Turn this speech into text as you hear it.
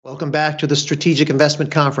Welcome back to the Strategic Investment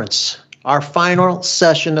Conference. Our final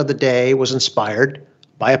session of the day was inspired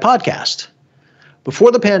by a podcast.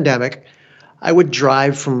 Before the pandemic, I would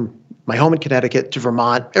drive from my home in Connecticut to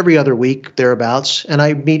Vermont every other week, thereabouts, and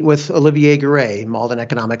I meet with Olivier Garay, Malden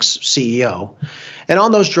Economics CEO. And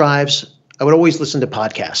on those drives, I would always listen to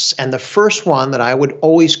podcasts. And the first one that I would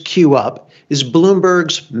always queue up is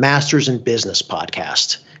Bloomberg's Masters in Business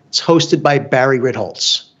podcast. It's hosted by Barry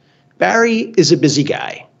Ritholtz. Barry is a busy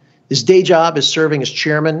guy. His day job is serving as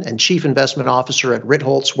chairman and chief investment officer at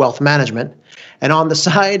Ritholtz Wealth Management. And on the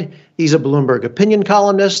side, he's a Bloomberg opinion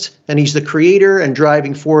columnist, and he's the creator and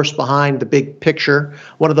driving force behind The Big Picture,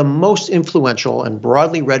 one of the most influential and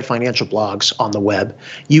broadly read financial blogs on the web.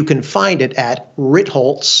 You can find it at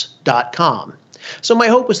ritholtz.com. So my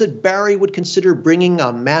hope was that Barry would consider bringing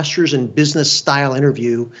a master's in business style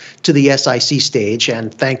interview to the SIC stage,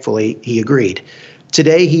 and thankfully he agreed.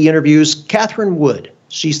 Today he interviews Catherine Wood.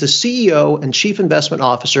 She's the CEO and Chief Investment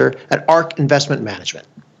Officer at ARK Investment Management.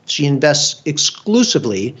 She invests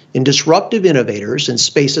exclusively in disruptive innovators in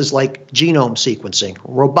spaces like genome sequencing,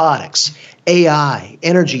 robotics, AI,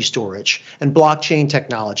 energy storage, and blockchain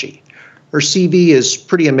technology. Her CV is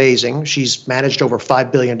pretty amazing. She's managed over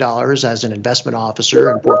 $5 billion as an investment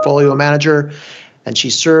officer and portfolio manager, and she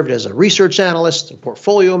served as a research analyst, a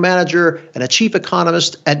portfolio manager, and a chief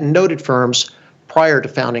economist at noted firms prior to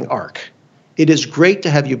founding ARK. It is great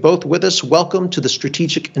to have you both with us. Welcome to the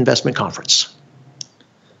Strategic Investment Conference.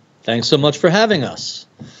 Thanks so much for having us.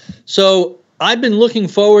 So I've been looking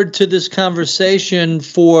forward to this conversation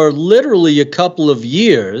for literally a couple of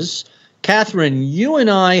years. Catherine, you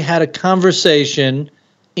and I had a conversation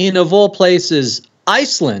in, of all places,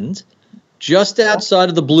 Iceland, just outside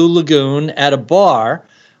of the Blue Lagoon at a bar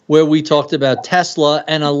where we talked about Tesla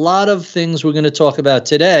and a lot of things we're going to talk about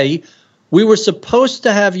today. We were supposed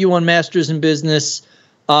to have you on Masters in Business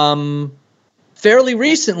fairly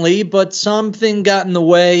recently, but something got in the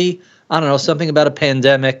way. I don't know, something about a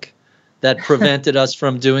pandemic that prevented us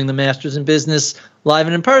from doing the Masters in Business live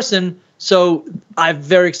and in person. So I'm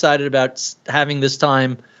very excited about having this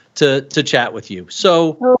time to chat with you.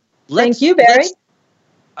 So thank you, Barry.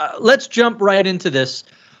 Let's jump right into this.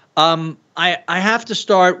 I have to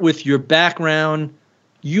start with your background.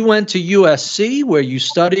 You went to USC, where you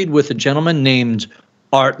studied with a gentleman named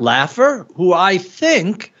Art Laffer, who I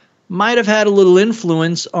think might have had a little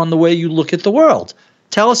influence on the way you look at the world.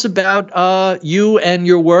 Tell us about you and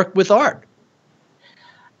your work with Art.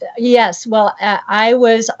 Yes, well, I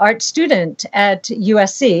was art student at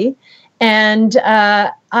USC, and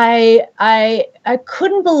I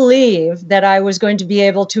couldn't believe that I was going to be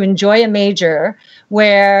able to enjoy a major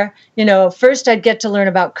where, first I'd get to learn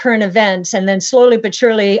about current events, and then slowly but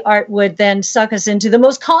surely art would then suck us into the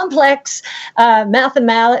most complex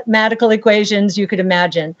mathematical equations you could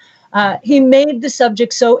imagine. He made the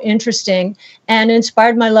subject so interesting and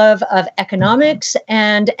inspired my love of economics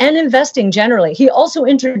and investing generally. He also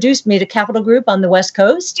introduced me to Capital Group on the West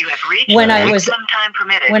Coast. You have reached maximum time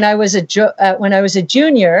permitted. When I was a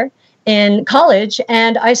junior in college,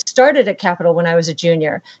 and I started at Capital when I was a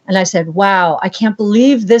junior. And I said, wow, I can't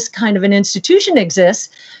believe this kind of an institution exists,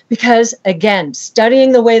 because, again,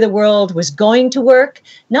 studying the way the world was going to work,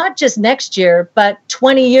 not just next year, but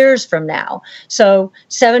 20 years from now. So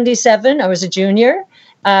 77, I was a junior,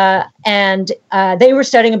 and they were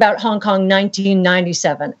studying about Hong Kong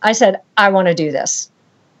 1997. I said, I want to do this.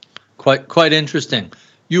 Quite interesting.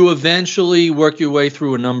 You eventually work your way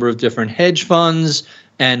through a number of different hedge funds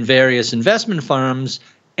and various investment firms,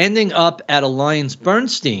 ending up at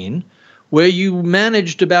AllianceBernstein, where you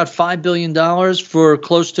managed about $5 billion for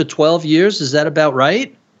close to 12 years. Is that about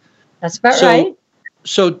right? That's about right.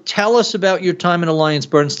 So tell us about your time at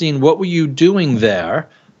AllianceBernstein. What were you doing there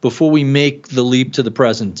before we make the leap to the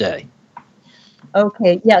present day?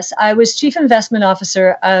 Okay, yes. I was chief investment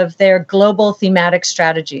officer of their global thematic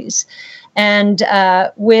strategies. And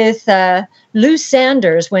with Lou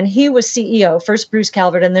Sanders, when he was CEO, first Bruce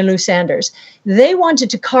Calvert and then Lou Sanders, they wanted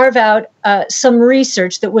to carve out some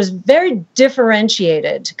research that was very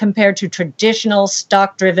differentiated compared to traditional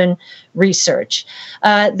stock-driven research.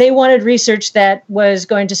 They wanted research that was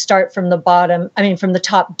going to start from the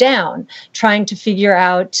top down, trying to figure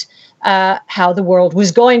out how the world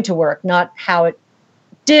was going to work, not how it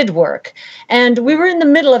did work. And we were in the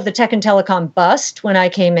middle of the tech and telecom bust when I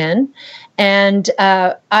came in. And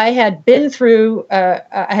I had been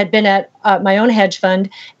at my own hedge fund,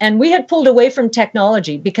 and we had pulled away from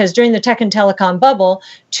technology because during the tech and telecom bubble,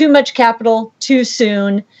 too much capital, too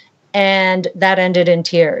soon, and that ended in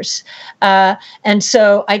tears. And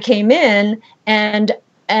so I came in, and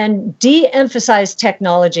and de-emphasized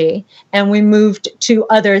technology, and we moved to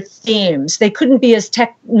other themes. They couldn't be as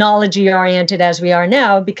technology oriented as we are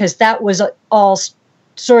now because that was all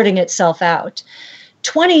sorting itself out.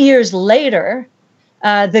 20 years later,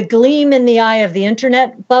 the gleam in the eye of the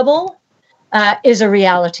internet bubble is a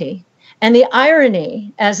reality. And the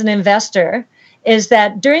irony as an investor is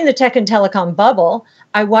that during the tech and telecom bubble,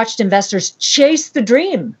 I watched investors chase the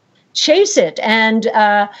dream, chase it, and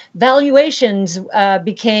valuations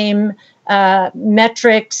became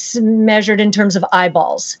metrics measured in terms of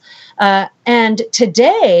eyeballs. And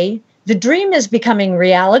today, the dream is becoming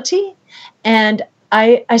reality, and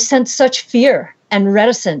I sense such fear and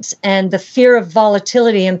reticence, and the fear of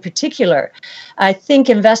volatility in particular. I think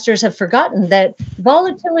investors have forgotten that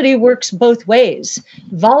volatility works both ways.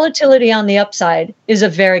 Volatility on the upside is a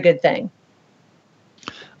very good thing.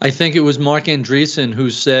 I think it was Mark Andreessen who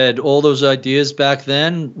said all those ideas back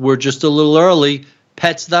then were just a little early.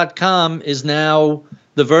 Pets.com is now,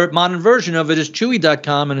 the modern version of it is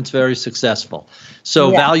Chewy.com, and it's very successful.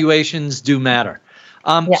 So valuations do matter.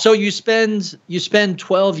 So you spend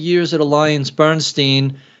 12 years at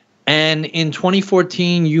AllianceBernstein, and in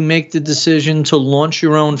 2014 you make the decision to launch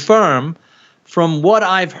your own firm. From what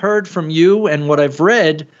I've heard from you and what I've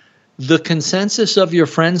read, the consensus of your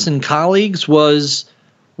friends and colleagues was,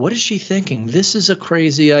 what is she thinking? This is a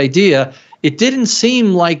crazy idea. It didn't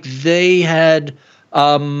seem like they had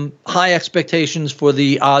high expectations for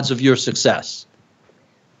the odds of your success.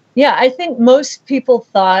 Yeah, I think most people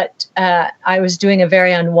thought I was doing a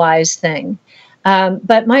very unwise thing.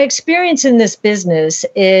 But my experience in this business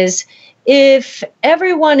is if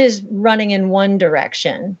everyone is running in one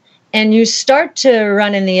direction and you start to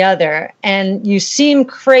run in the other and you seem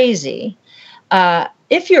crazy,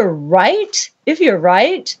 if you're right,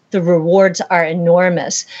 the rewards are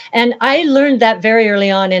enormous. And I learned that very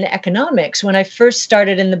early on in economics. When I first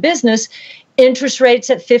started in the business, interest rates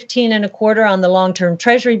at 15.25 on the long-term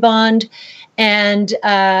treasury bond. And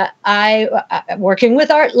I, working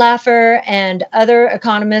with Art Laffer and other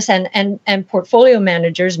economists and portfolio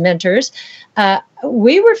managers, mentors,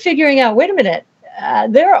 we were figuring out, wait a minute,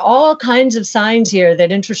 there are all kinds of signs here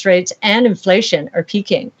that interest rates and inflation are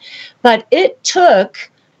peaking. But it took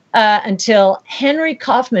until Henry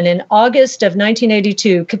Kaufman in August of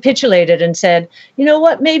 1982 capitulated and said, you know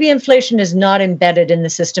what, maybe inflation is not embedded in the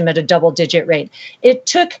system at a double-digit rate. It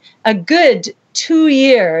took a good 2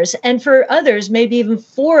 years, and for others, maybe even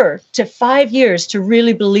 4 to 5 years to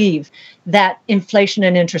really believe that inflation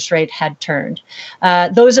and interest rate had turned.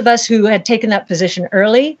 Those of us who had taken that position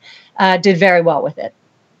early did very well with it.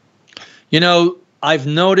 You know, I've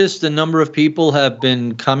noticed a number of people have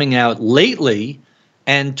been coming out lately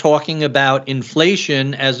and talking about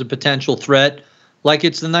inflation as a potential threat, like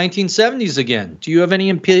it's the 1970s again. Do you have any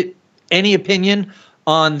opinion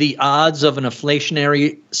on the odds of an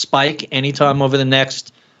inflationary spike anytime over the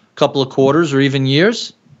next couple of quarters or even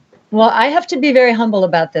years? Well, I have to be very humble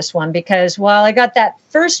about this one, because while I got that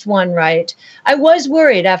first one right, I was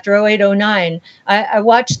worried after 0809. I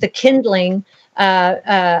watched the kindling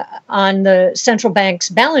on the central bank's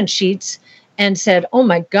balance sheets and said, oh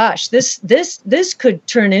my gosh, this could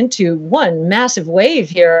turn into one massive wave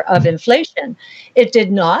here of inflation. It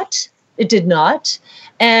did not. It did not.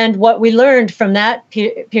 And what we learned from that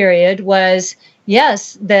period was,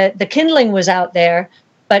 yes, the kindling was out there,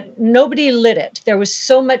 but nobody lit it. There was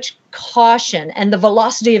so much caution, and the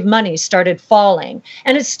velocity of money started falling,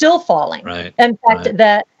 and it's still falling. Right. In fact,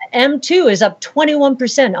 the M2 is up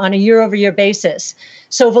 21% on a year-over-year basis.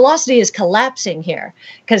 So velocity is collapsing here,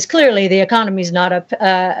 because clearly the economy is not up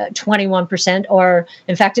 21%, or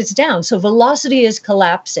in fact, it's down. So velocity is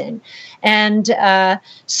collapsing. And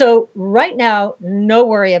so right now, no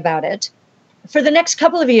worry about it. For the next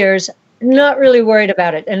couple of years, not really worried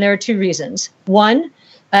about it. And there are two reasons. One,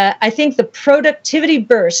 I think the productivity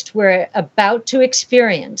burst we're about to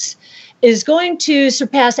experience is going to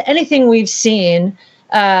surpass anything we've seen,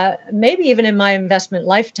 maybe even in my investment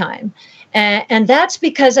lifetime. And that's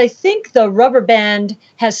because I think the rubber band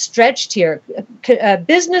has stretched here.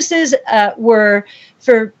 Businesses were,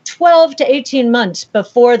 for 12 to 18 months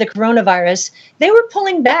before the coronavirus, they were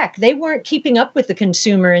pulling back. They weren't keeping up with the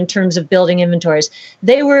consumer in terms of building inventories.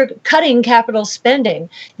 They were cutting capital spending.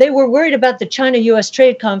 They were worried about the China-US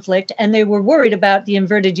trade conflict, and they were worried about the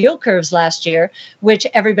inverted yield curves last year, which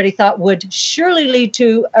everybody thought would surely lead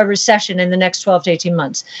to a recession in the next 12 to 18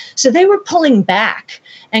 months. So they were pulling back.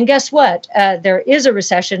 And guess what? There is a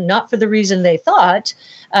recession, not for the reason they thought.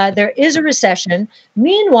 There is a recession.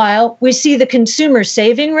 Meanwhile, we see the consumer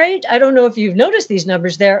saving rate. I don't know if you've noticed these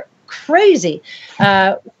numbers. They're crazy.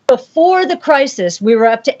 Before the crisis, we were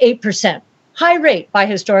up to 8%. high rate by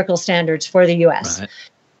historical standards for the US. Right.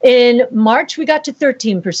 In March, we got to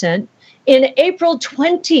 13%. In April,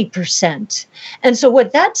 20%. And so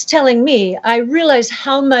what that's telling me, I realize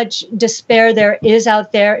how much despair there is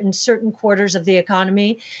out there in certain quarters of the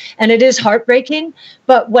economy, and it is heartbreaking.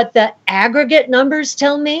 But what the aggregate numbers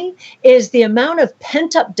tell me is the amount of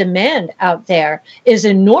pent-up demand out there is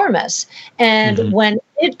enormous. And when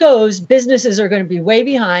it goes, businesses are going to be way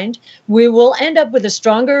behind. We will end up with a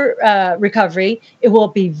stronger recovery. It will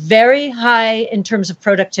be very high in terms of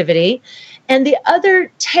productivity. And the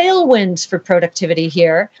other tailwinds for productivity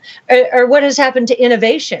here are what has happened to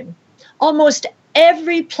innovation. Almost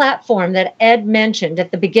every platform that Ed mentioned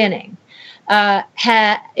at the beginning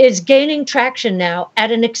is gaining traction now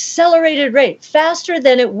at an accelerated rate, faster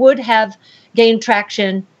than it would have gained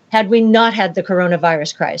traction had we not had the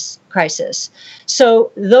coronavirus crisis.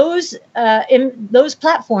 So those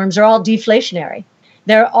platforms are all deflationary.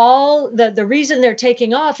 They're all, the reason they're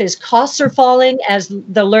taking off is costs are falling as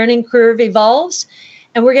the learning curve evolves,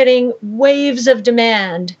 and we're getting waves of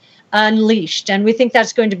demand unleashed. And we think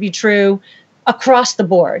that's going to be true across the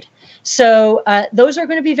board. So those are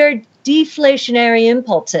going to be very deflationary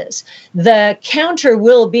impulses. The counter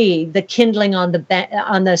will be the kindling on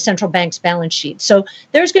the central bank's balance sheet. So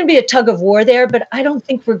there's going to be a tug of war there, but I don't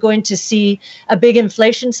think we're going to see a big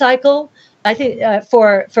inflation cycle. I think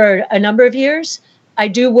for a number of years. I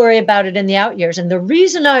do worry about it in the out years. And the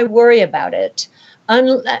reason I worry about it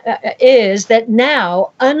is that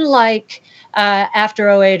now, unlike after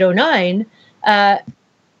 08, 09,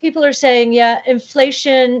 people are saying, yeah,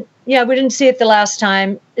 inflation, yeah, we didn't see it the last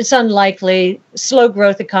time. It's unlikely. Slow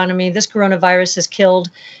growth economy. This coronavirus has killed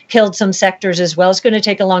some sectors as well. It's going to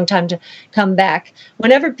take a long time to come back.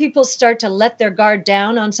 Whenever people start to let their guard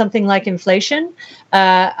down on something like inflation,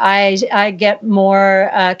 I get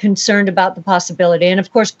more concerned about the possibility. And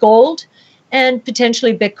of course, gold and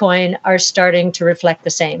potentially Bitcoin are starting to reflect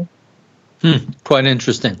the same. Quite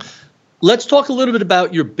interesting. Let's talk a little bit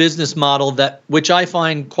about your business model, which I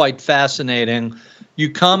find quite fascinating. You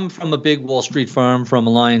come from a big Wall Street firm, from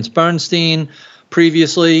AllianceBernstein.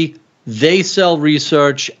 Previously, they sell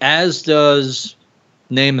research, as does,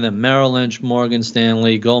 name them, Merrill Lynch, Morgan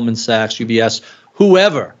Stanley, Goldman Sachs, UBS,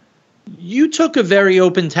 whoever. You took a very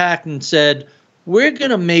open tack and said, we're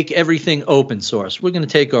going to make everything open source. We're going to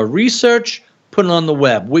take our research, put it on the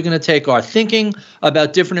web. We're going to take our thinking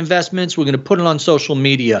about different investments. We're going to put it on social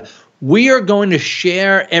media. We are going to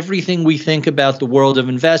share everything we think about the world of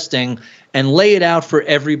investing and lay it out for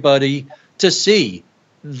everybody to see.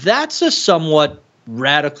 That's a somewhat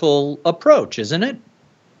radical approach, isn't it?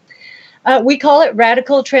 We call it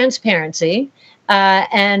radical transparency,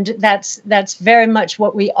 and that's very much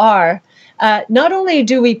what we are. Not only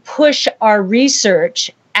do we push our research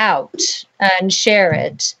out and share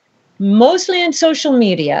it, mostly in social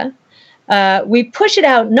media, we push it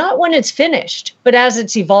out not when it's finished, but as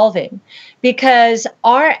it's evolving, because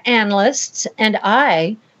our analysts and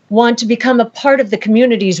I want to become a part of the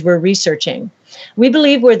communities we're researching. We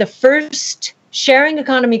believe we're the first sharing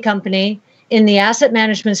economy company in the asset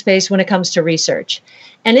management space when it comes to research.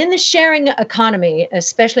 And in the sharing economy,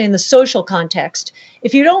 especially in the social context,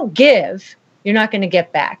 if you don't give, you're not going to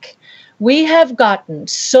get back. We have gotten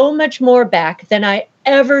so much more back than I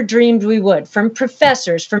ever dreamed we would, from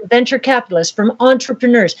professors, from venture capitalists, from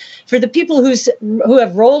entrepreneurs, for the people who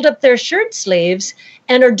have rolled up their shirt sleeves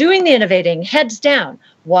and are doing the innovating heads down.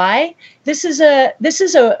 Why? This is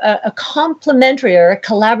a complementary or a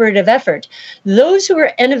collaborative effort. Those who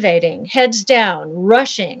are innovating heads down,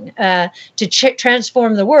 rushing to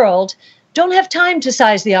transform the world, don't have time to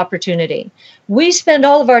size the opportunity. We spend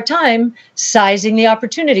all of our time sizing the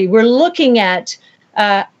opportunity. We're looking at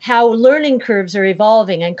how learning curves are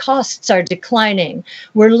evolving and costs are declining.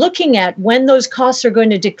 We're looking at when those costs are going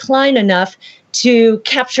to decline enough to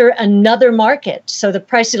capture another market. So the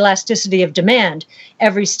price elasticity of demand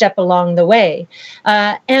every step along the way.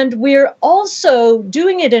 And we're also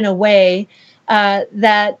doing it in a way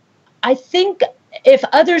that I think if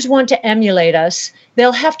others want to emulate us,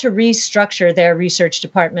 they'll have to restructure their research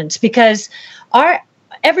departments, because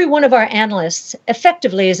every one of our analysts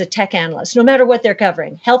effectively is a tech analyst, no matter what they're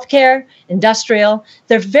covering. Healthcare, industrial,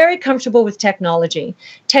 they're very comfortable with technology.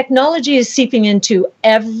 Technology is seeping into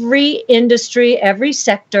every industry, every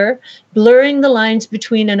sector, blurring the lines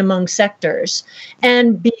between and among sectors.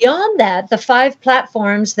 And beyond that, the 5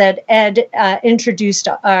 platforms that Ed introduced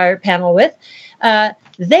our panel with,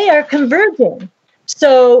 they are converging.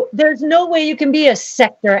 So there's no way you can be a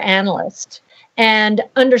sector analyst and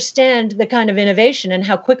understand the kind of innovation and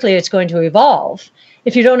how quickly it's going to evolve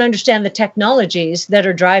if you don't understand the technologies that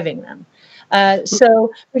are driving them.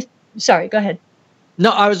 So sorry, go ahead.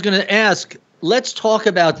 No, I was going to ask, let's talk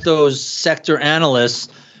about those sector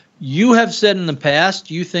analysts. You have said in the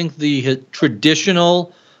past, you think the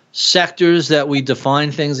traditional sectors that we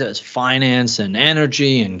define things as finance and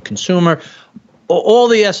energy and consumer, all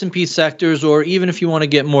the S&P sectors, or even if you want to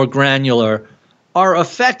get more granular, are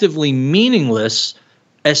effectively meaningless,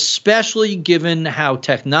 especially given how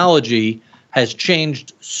technology has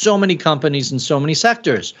changed so many companies in so many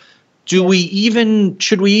sectors. Should we even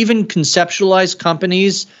conceptualize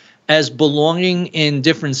companies as belonging in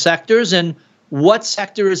different sectors? And what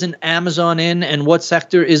sector is an Amazon in and what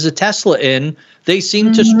sector is a Tesla in? They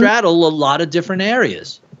seem to straddle a lot of different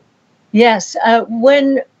areas. Yes.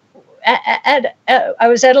 When I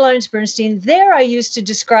was at AllianceBernstein, there I used to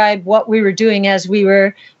describe what we were doing as we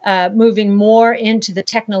were moving more into the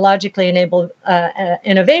technologically enabled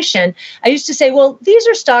innovation. I used to say, well, these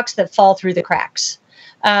are stocks that fall through the cracks.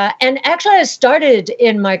 And actually, I started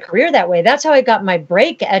in my career that way. That's how I got my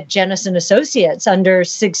break at Jennison Associates under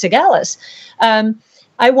Sig Sigalis.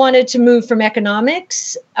 I wanted to move from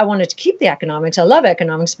economics. I wanted to keep the economics. I love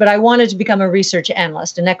economics, but I wanted to become a research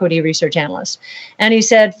analyst, an equity research analyst. And he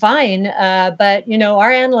said, fine, but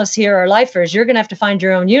our analysts here are lifers. You're going to have to find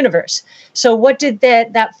your own universe. So what did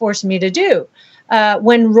that force me to do?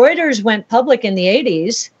 When Reuters went public in the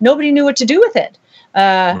 80s, nobody knew what to do with it.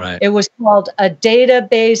 Right. It was called a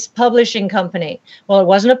database publishing company. Well, it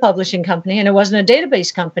wasn't a publishing company and it wasn't a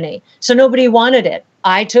database company. So nobody wanted it.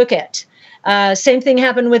 I took it. Same thing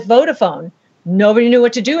happened with Vodafone. Nobody knew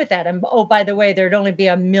what to do with that. And oh, by the way, there'd only be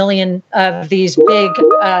 1 million of these big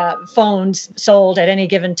phones sold at any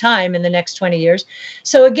given time in the next 20 years.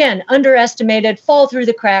 So again, underestimated, fall through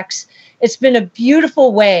the cracks. It's been a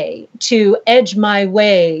beautiful way to edge my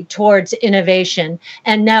way towards innovation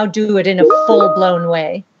and now do it in a full-blown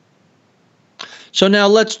way. So now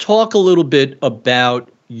let's talk a little bit about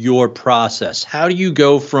your process. How do you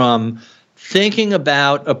go from thinking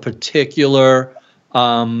about a particular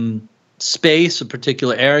space, a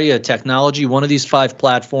particular area, a technology, one of these 5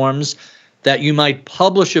 platforms that you might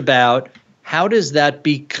publish about, how does that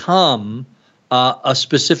become a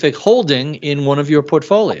specific holding in one of your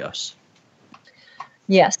portfolios?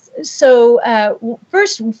 Yes. So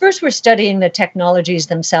first we're studying the technologies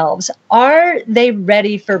themselves. Are they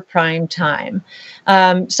ready for prime time?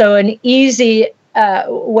 So an easy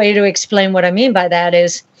way to explain what I mean by that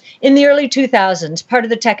is in the early 2000s, part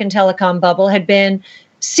of the tech and telecom bubble had been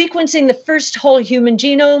sequencing the first whole human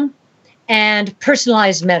genome and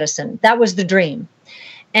personalized medicine. That was the dream.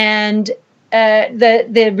 And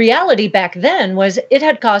the reality back then was it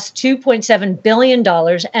had cost $2.7 billion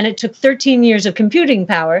and it took 13 years of computing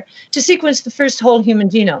power to sequence the first whole human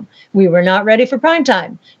genome. We were not ready for prime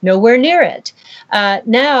time, nowhere near it.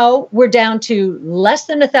 Now we're down to less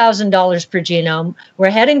than $1,000 per genome. We're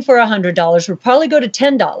heading for $100. We'll probably go to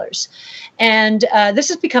 $10. And this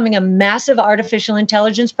is becoming a massive artificial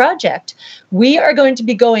intelligence project. We are going to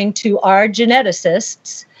be going to our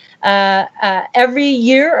geneticists every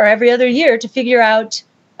year or every other year to figure out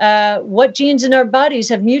what genes in our bodies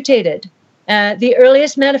have mutated. The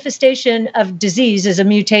earliest manifestation of disease is a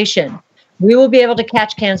mutation. We will be able to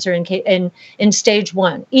catch cancer in stage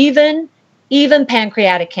 1, even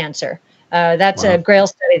pancreatic cancer. That's a Grail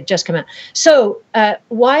study that just come out. So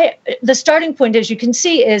why the starting point, as you can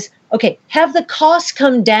see, is, okay, have the costs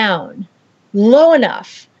come down low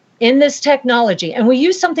enough in this technology. And we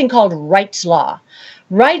use something called Wright's Law.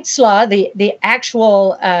 Wright's Law, the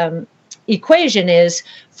actual equation is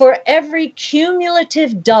for every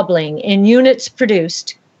cumulative doubling in units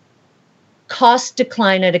produced, costs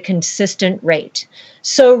decline at a consistent rate.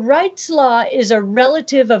 So Wright's Law is a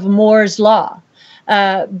relative of Moore's Law,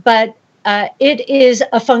 but it is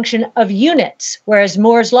a function of units, whereas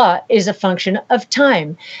Moore's Law is a function of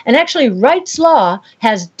time. And actually, Wright's Law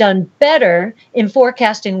has done better in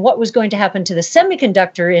forecasting what was going to happen to the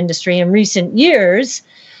semiconductor industry in recent years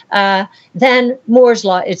than Moore's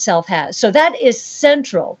Law itself has. So that is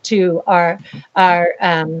central to our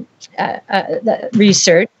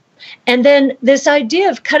research. And then this idea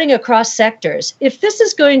of cutting across sectors, if this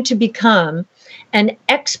is going to become an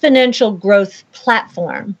exponential growth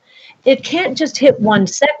platform, it can't just hit one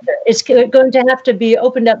sector. It's going to have to be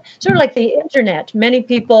opened up, sort of like the internet. Many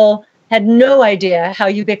people had no idea how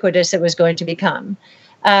ubiquitous it was going to become.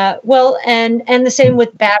 Well, and the same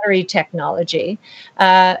with battery technology.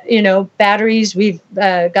 Batteries, we've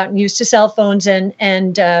gotten used to cell phones and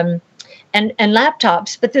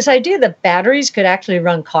laptops, but this idea that batteries could actually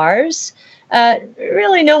run cars,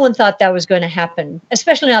 Really, no one thought that was going to happen,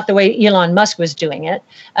 especially not the way Elon Musk was doing it.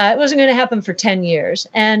 It wasn't going to happen for 10 years.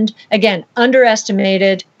 And again,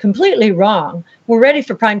 underestimated, completely wrong. We're ready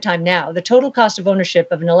for prime time now. The total cost of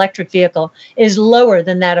ownership of an electric vehicle is lower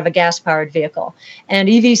than that of a gas-powered vehicle. And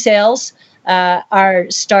EV sales are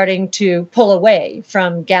starting to pull away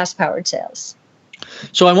from gas-powered sales.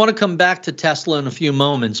 So I want to come back to Tesla in a few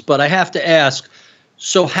moments, but I have to ask,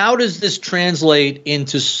 so how does this translate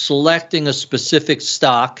into selecting a specific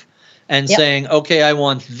stock and saying, okay, I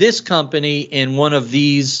want this company in one of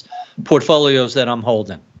these portfolios that I'm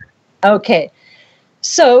holding? Okay.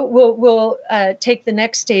 So we'll take the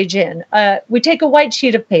next stage in. We take a white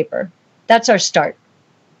sheet of paper. That's our start.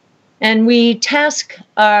 And we task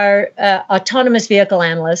our autonomous vehicle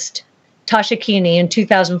analyst, Tasha Keeney, in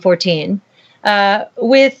 2014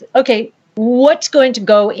 with, okay, what's going to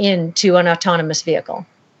go into an autonomous vehicle?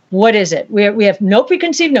 What is it? We have no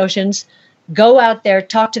preconceived notions. Go out there,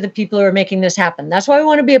 talk to the people who are making this happen. That's why we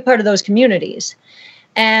want to be a part of those communities.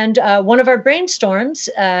 And one of our brainstorms,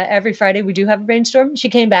 every Friday we do have a brainstorm, she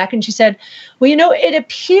came back and she said, well, it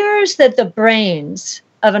appears that the brains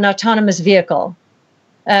of an autonomous vehicle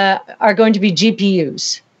are going to be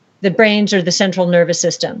GPUs. The brains are the central nervous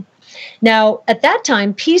system. Now, at that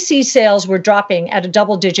time, PC sales were dropping at a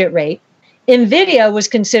double-digit rate. NVIDIA was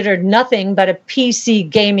considered nothing but a PC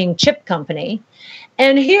gaming chip company.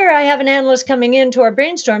 And here I have an analyst coming into our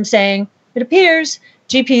brainstorm saying, it appears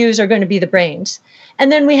GPUs are going to be the brains.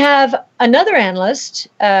 And then we have another analyst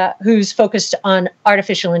who's focused on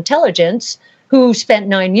artificial intelligence, who spent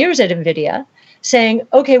 9 years at NVIDIA, saying,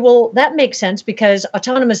 okay, well, that makes sense because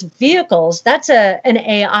autonomous vehicles, that's an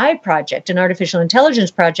AI project, an artificial intelligence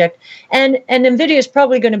project, and NVIDIA is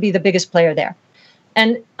probably going to be the biggest player there.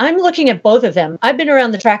 And I'm looking at both of them. I've been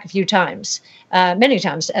around the track a few times, many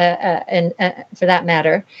times, and for that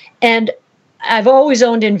matter. And I've always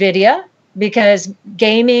owned NVIDIA because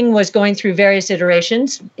gaming was going through various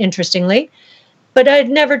iterations, interestingly. But I'd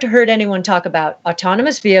never heard anyone talk about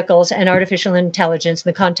autonomous vehicles and artificial intelligence in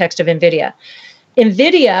the context of NVIDIA.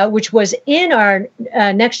 NVIDIA, which was in our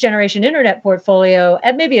next generation internet portfolio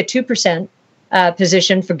at maybe a 2%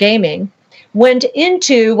 position for gaming, went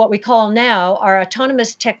into what we call now our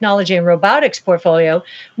autonomous technology and robotics portfolio.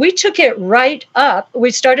 We took it right up.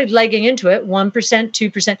 We started legging into it, 1%,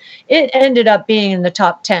 2%. It ended up being in the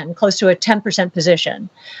top 10, close to a 10% position,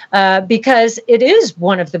 because it is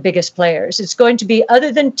one of the biggest players. It's going to be,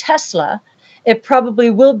 other than Tesla, it probably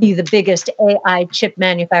will be the biggest AI chip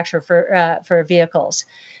manufacturer for vehicles.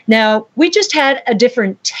 Now, we just had a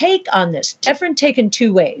different take on this, different take in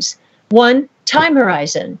two ways. One, time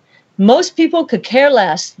horizon. Most people could care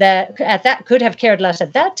less could have cared less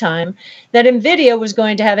at that time that NVIDIA was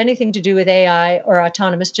going to have anything to do with AI or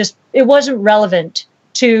autonomous. Just it wasn't relevant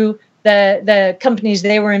to the companies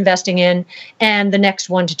they were investing in and the next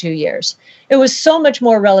 1 to 2 years. It was so much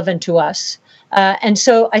more relevant to us. And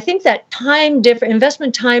so I think that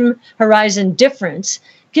investment time horizon difference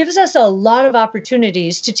gives us a lot of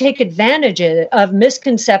opportunities to take advantage of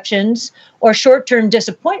misconceptions or short-term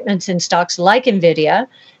disappointments in stocks like NVIDIA.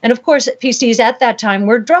 And of course, PCs at that time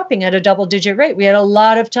were dropping at a double-digit rate. We had a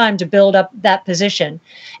lot of time to build up that position.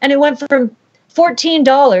 And it went from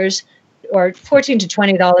 $14 or $14 to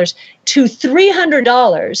 $20 to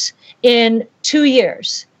 $300 in 2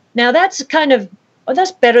 years. Now that's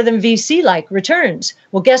that's better than VC-like returns.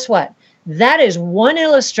 Well, guess what? That is one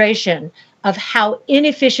illustration of how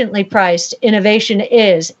inefficiently priced innovation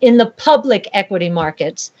is in the public equity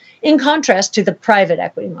markets, in contrast to the private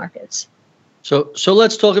equity markets. So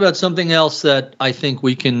let's talk about something else that I think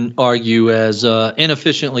we can argue as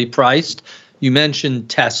inefficiently priced. You mentioned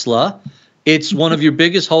Tesla. It's one of your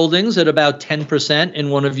biggest holdings at about 10% in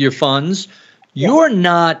one of your funds. You're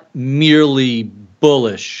not merely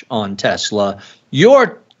bullish on Tesla.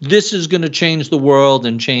 This is going to change the world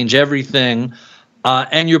and change everything.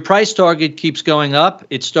 And your price target keeps going up.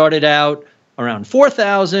 It started out around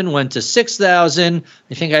 4,000, went to 6,000.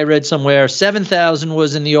 I think I read somewhere 7,000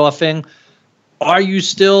 was in the offing. Are you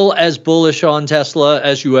still as bullish on Tesla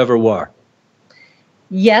as you ever were?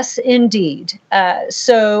 Yes, indeed.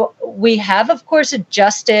 So we have, of course,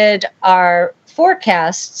 adjusted our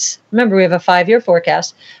forecasts. Remember, we have a 5-year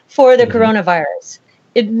forecast for the coronavirus.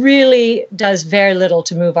 It really does very little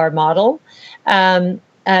to move our model.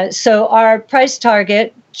 So our price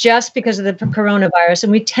target, just because of the coronavirus,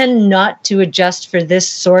 and we tend not to adjust for this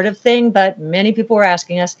sort of thing, but many people were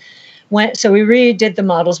asking us, so we redid the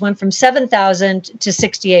models, went from 7,000 to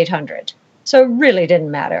 6,800. So it really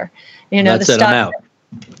didn't matter. That's the it, I'm out.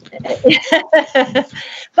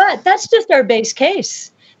 But that's just our base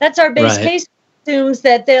case. That's our base case. assumes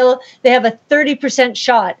that they have a 30%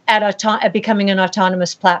 shot at becoming an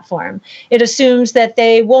autonomous platform. It assumes that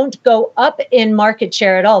they won't go up in market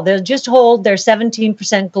share at all. They'll just hold their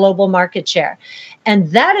 17% global market share.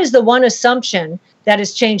 And that is the one assumption that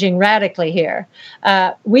is changing radically here.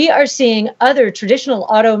 We are seeing other traditional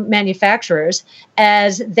auto manufacturers,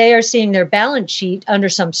 as they are seeing their balance sheet under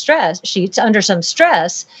some stress,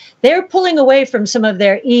 they're pulling away from some of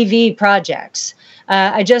their EV projects.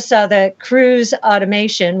 I just saw that Cruise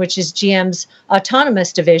Automation, which is GM's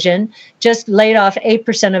autonomous division, just laid off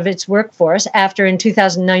 8% of its workforce after in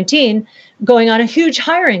 2019 going on a huge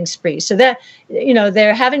hiring spree. So that,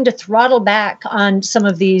 they're having to throttle back on some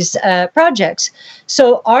of these projects.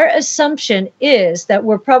 So our assumption is that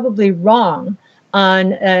we're probably wrong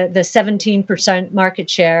on the 17% market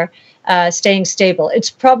share staying stable. It's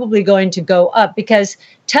probably going to go up because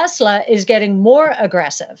Tesla is getting more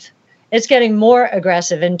aggressive. It's getting more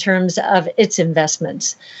aggressive in terms of its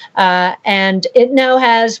investments. And it now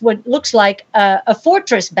has what looks like a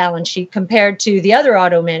fortress balance sheet compared to the other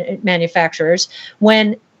auto manufacturers,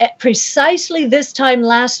 when at precisely this time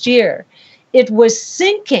last year, it was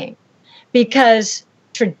sinking because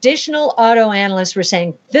traditional auto analysts were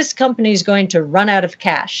saying, this company is going to run out of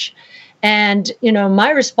cash. And, my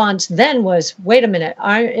response then was, wait a minute,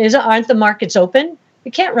 aren't the markets open?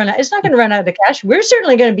 It can't run out. It's not going to run out of cash. We're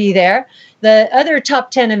certainly going to be there. The other top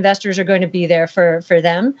 10 investors are going to be there for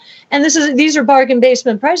them. And these are bargain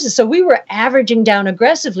basement prices. So we were averaging down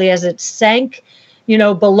aggressively as it sank,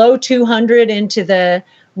 below 200 into the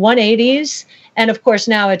 180s. And of course,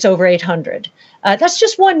 now it's over 800. That's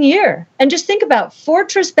just 1 year. And just think about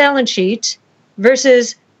fortress balance sheet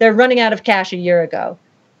versus they're running out of cash a year ago.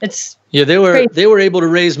 They were able to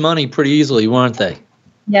raise money pretty easily, weren't they?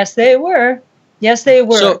 Yes, they were. Yes, they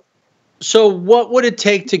were. So what would it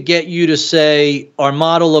take to get you to say our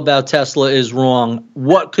model about Tesla is wrong?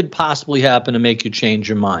 What could possibly happen to make you change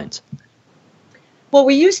your mind? Well,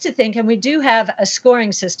 we used to think, and we do have a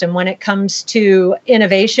scoring system when it comes to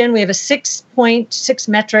innovation. We have a 6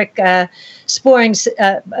 metric scoring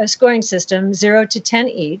system, 0 to 10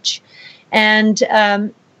 each. And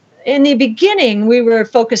in the beginning, we were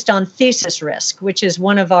focused on thesis risk, which is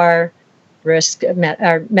one of our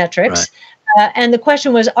metrics. Right. And the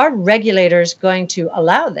question was, are regulators going to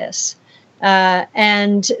allow this?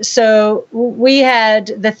 And so we had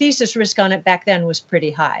the thesis risk on it back then was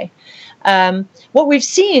pretty high. What we've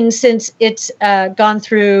seen since it's gone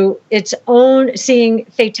through its own, seeing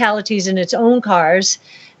fatalities in its own cars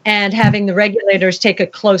and having the regulators take a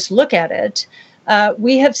close look at it,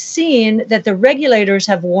 we have seen that the regulators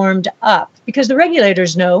have warmed up because the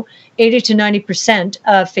regulators know 80 to 90%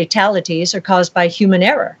 of fatalities are caused by human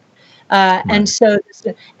error. And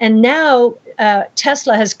now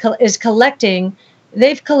Tesla is collecting.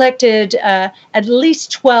 They've collected at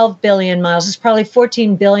least 12 billion miles. It's probably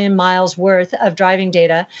 14 billion miles worth of driving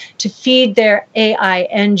data to feed their AI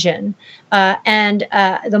engine. And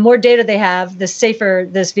the more data they have, the safer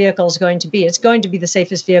this vehicle is going to be. It's going to be the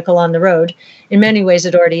safest vehicle on the road. In many ways,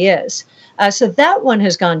 it already is. So that one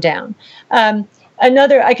has gone down.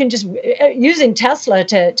 Another, I can just, using Tesla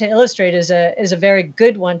to illustrate is a very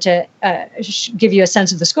good one to give you a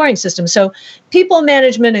sense of the scoring system. So people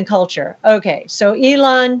management and culture. Okay, so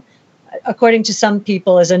Elon, according to some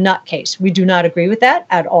people, is a nutcase. We do not agree with that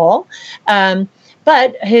at all.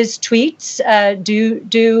 But his tweets do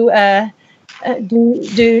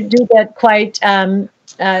get quite,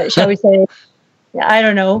 shall we say, I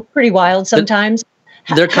don't know, pretty wild sometimes.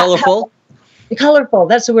 They're colorful. Colorful.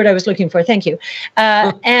 That's the word I was looking for. Thank you.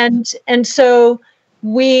 And so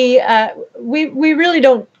we really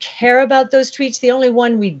don't care about those tweets. The only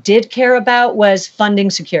one we did care about was funding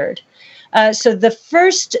secured. So the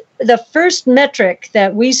first metric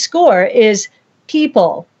that we score is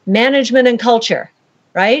people, management, and culture,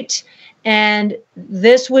 right? And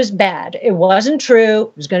this was bad. It wasn't true.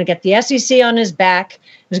 It was going to get the SEC on his back.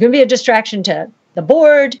 It was going to be a distraction to the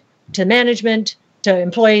board, to management, to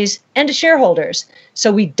employees, and to shareholders.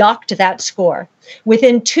 So we docked that score.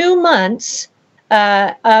 Within 2 months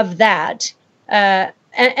of that,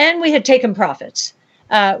 and we had taken profits.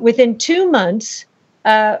 Within 2 months,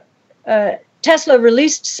 Tesla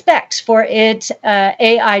released specs for its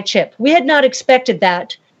AI chip. We had not expected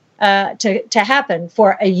that to happen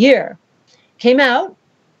for a year. Came out,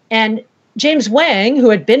 and James Wang,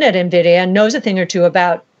 who had been at NVIDIA and knows a thing or two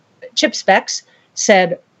about chip specs,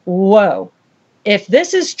 said, whoa, if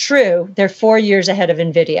this is true, they're 4 years ahead of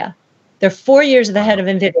NVIDIA. They're 4 years ahead of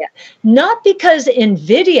NVIDIA. Not because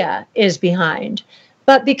NVIDIA is behind,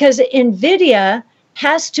 but because NVIDIA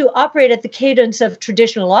has to operate at the cadence of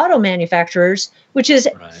traditional auto manufacturers, which is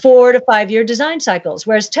 4 to 5 year design cycles,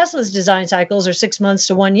 whereas Tesla's design cycles are 6 months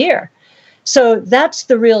to 1 year. So that's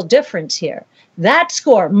the real difference here. That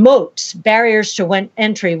score, moats, barriers to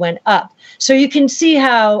entry, went up. So you can see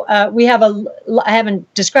how we have I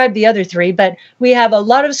haven't described the other three, but we have a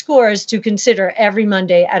lot of scores to consider every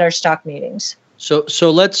Monday at our stock meetings. So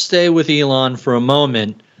let's stay with Elon for a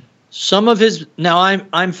moment. Some of his, now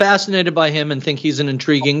I'm fascinated by him and think he's an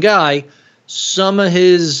intriguing guy. Some of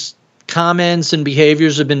his comments and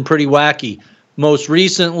behaviors have been pretty wacky. Most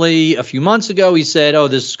recently, a few months ago, he said, oh,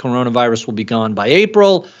 this coronavirus will be gone by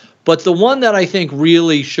April. But the one that I think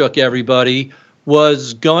really shook everybody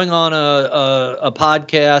was going on a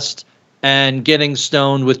podcast and getting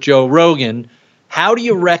stoned with Joe Rogan. How do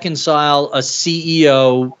you reconcile a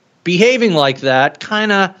CEO behaving like that,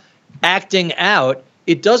 kind of acting out?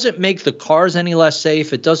 It doesn't make the cars any less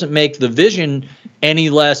safe. It doesn't make the vision any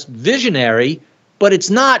less visionary, but it's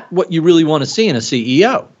not what you really want to see in a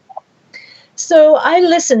CEO. So I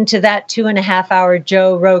listened to that 2.5-hour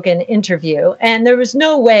Joe Rogan interview, and there was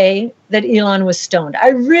no way that Elon was stoned. I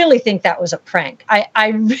really think that was a prank. I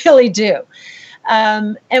really do.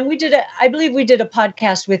 And I believe we did a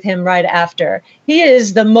podcast with him right after. He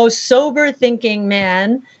is the most sober thinking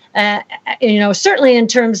man, certainly in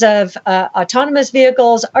terms of autonomous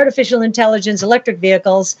vehicles, artificial intelligence, electric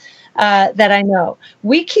vehicles, that I know.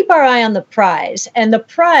 We keep our eye on the prize, and the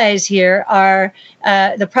prizes here are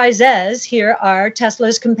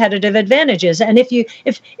Tesla's competitive advantages. And if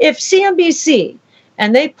CNBC,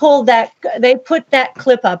 and they put that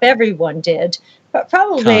clip up, everyone did, but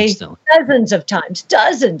probably Constantly. dozens of times,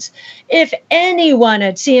 dozens. If anyone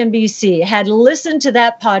at CNBC had listened to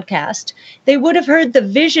that podcast, they would have heard the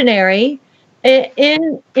visionary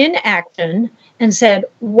in action and said,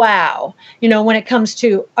 wow, when it comes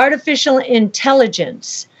to artificial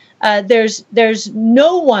intelligence, there's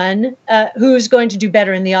no one who's going to do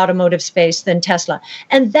better in the automotive space than Tesla.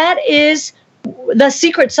 And that is the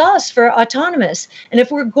secret sauce for autonomous. And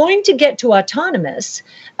if we're going to get to autonomous,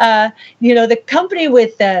 the company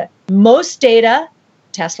with the most data,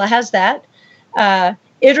 Tesla has that,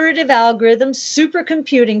 iterative algorithms,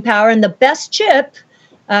 supercomputing power, and the best chip,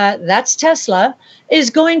 that's Tesla, is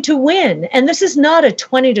going to win. And this is not a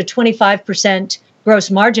 20 to 25% gross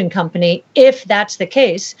margin company. If that's the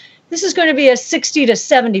case, this is going to be a 60 to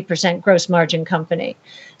 70% gross margin company.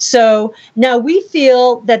 So now we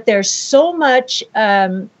feel that there's so much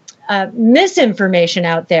misinformation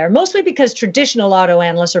out there, mostly because traditional auto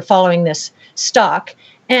analysts are following this stock.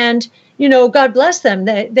 And God bless them.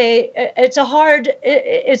 It's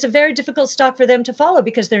a very difficult stock for them to follow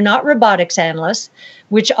because they're not robotics analysts,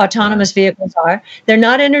 which autonomous vehicles are. They're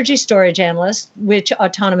not energy storage analysts, which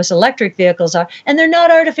autonomous electric vehicles are. And they're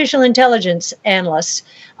not artificial intelligence analysts.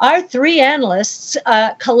 Our three analysts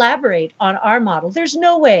collaborate on our model. There's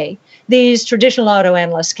no way these traditional auto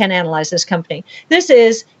analysts can analyze this company. This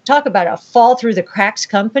is, talk about a fall through the cracks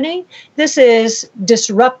company. This is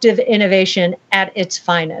disruptive innovation at its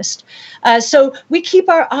finest. So we keep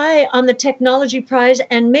our eye on the technology prize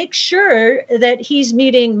and make sure that he's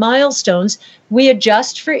meeting milestones. We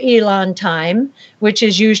adjust for Elon time, which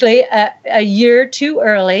is usually a year too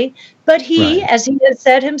early. But he, as he has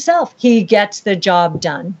said himself, he gets the job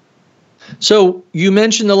done. So you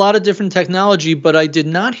mentioned a lot of different technology, but I did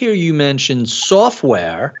not hear you mention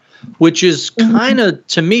software, which is kind of,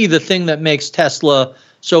 to me, the thing that makes Tesla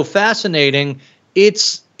so fascinating.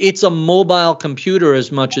 It's a mobile computer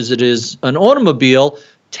as much as it is an automobile.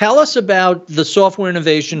 Tell us about the software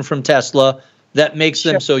innovation from Tesla that makes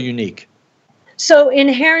them so unique. So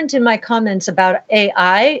inherent in my comments about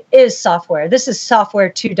AI is software. This is software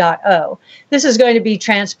 2.0. This is going to be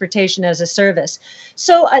transportation as a service.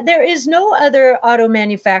 So there is no other auto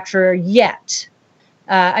manufacturer yet,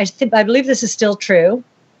 I believe this is still true,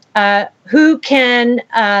 who can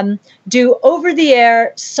do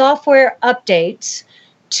over-the-air software updates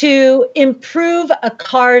to improve a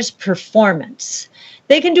car's performance.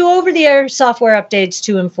 They can do over-the-air software updates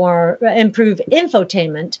to improve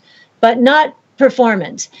infotainment, but not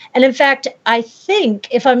performance. And in fact, I think,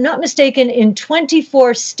 if I'm not mistaken, in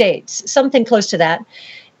 24 states, something close to that,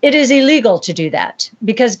 it is illegal to do that.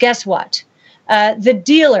 Because guess what? The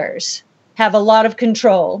dealers have a lot of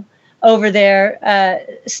control over their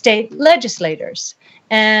state legislators.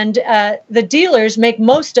 And the dealers make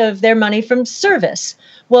most of their money from service.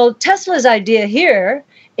 Well, Tesla's idea here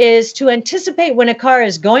is to anticipate when a car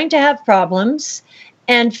is going to have problems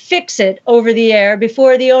and fix it over the air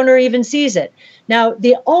before the owner even sees it. Now,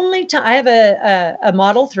 the only time I have a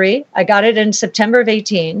Model 3, I got it in September of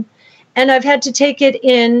 18, and I've had to take it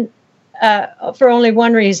in for only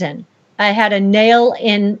one reason. I had a nail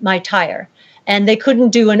in my tire, and they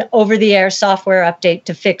couldn't do an over-the-air software update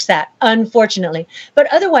to fix that, unfortunately. But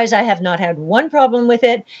otherwise, I have not had one problem with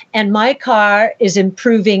it, and my car is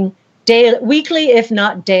improving daily, weekly, if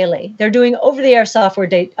not daily. They're doing over-the-air software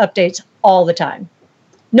updates all the time.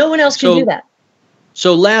 No one else can do that.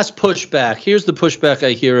 So last pushback. Here's the pushback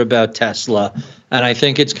I hear about Tesla, and I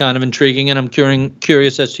think it's kind of intriguing, and I'm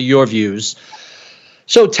curious as to your views.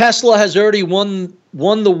 So Tesla has already won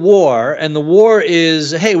the war, and the war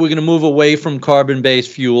is, hey, we're going to move away from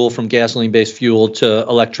carbon-based fuel, from gasoline-based fuel to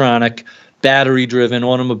electronic, battery-driven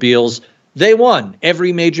automobiles. They won.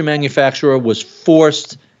 Every major manufacturer was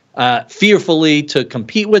forced fearfully to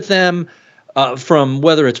compete with them, from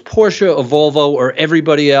whether it's Porsche or Volvo or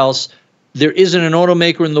everybody else. There isn't an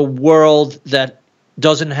automaker in the world that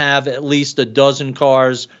doesn't have at least a dozen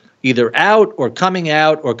cars either out or coming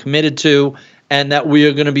out or committed to, and that we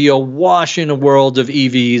are going to be awash in a world of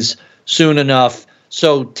EVs soon enough.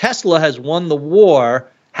 So Tesla has won the war.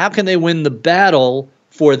 How can they win the battle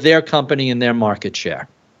for their company and their market share?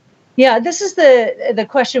 Yeah, this is the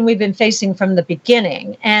question we've been facing from the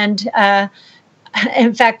beginning. And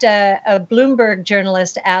in fact, a Bloomberg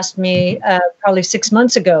journalist asked me probably 6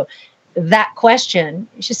 months ago that question.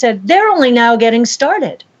 She said, they're only now getting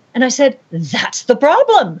started. And I said, that's the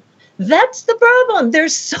problem. That's the problem. They're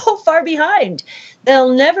so far behind.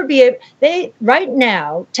 They'll never be right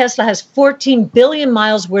now, Tesla has 14 billion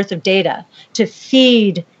miles worth of data to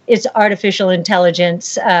feed its artificial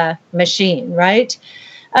intelligence machine, right?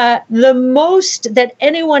 The most that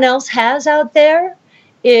anyone else has out there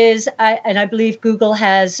is, and I believe Google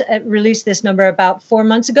has released this number about 4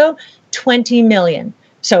 months ago, 20 million.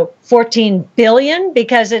 So 14 billion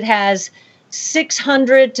because it has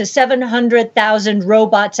 600 to 700,000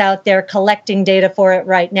 robots out there collecting data for it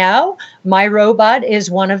right now. My robot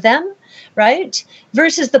is one of them, right?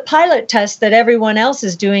 Versus the pilot test that everyone else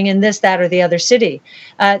is doing in this, that, or the other city.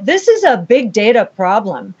 This is a big data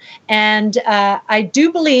problem. And I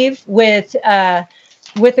do believe with the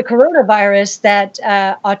coronavirus that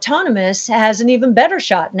autonomous has an even better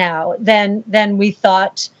shot now than we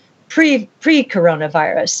thought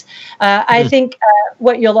pre-coronavirus. I think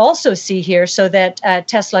what you'll also see here, so that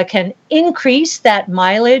Tesla can increase that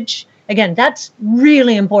mileage, again, that's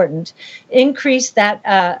really important, increase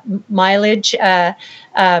that mileage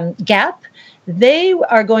gap. They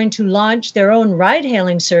are going to launch their own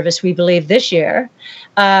ride-hailing service, we believe, this year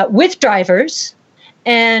with drivers.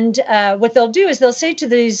 And what they'll do is they'll say to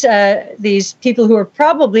these people who are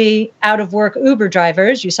probably out of work Uber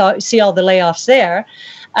drivers, you see all the layoffs there,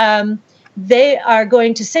 they are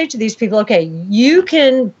going to say to these people, okay, you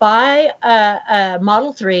can buy a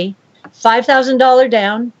Model 3, $5,000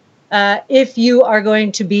 down, if you are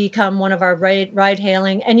going to become one of our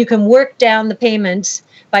ride-hailing, and you can work down the payments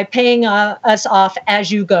by paying us off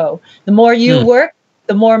as you go. The more you work,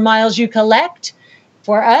 the more miles you collect.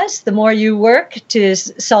 For us, the more you work to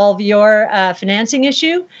solve your financing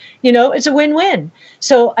issue, it's a win-win.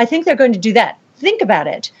 So I think they're going to do that. Think about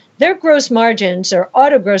it. Their gross margins, or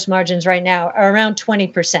auto gross margins right now, are around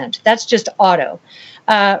 20%. That's just auto.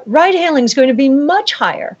 Ride-hailing is going to be much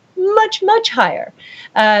higher, much higher.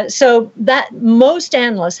 So that most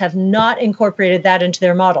analysts have not incorporated that into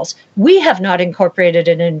their models. We have not incorporated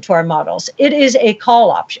it into our models. It is a call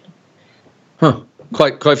option. Huh.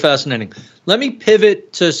 Quite fascinating. Let me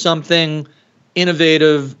pivot to something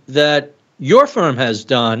innovative that your firm has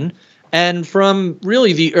done. And from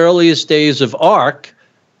really the earliest days of ARK,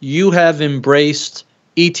 you have embraced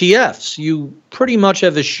ETFs. You pretty much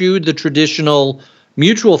have eschewed the traditional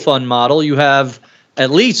mutual fund model. You have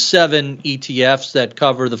at least 7 ETFs that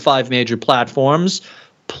cover the 5 major platforms,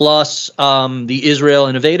 plus the Israel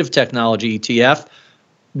Innovative Technology ETF.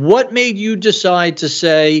 What made you decide to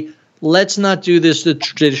say, let's not do this the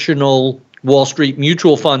traditional Wall Street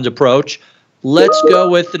mutual fund approach. Let's go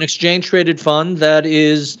with an exchange-traded fund that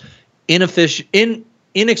is inexpensive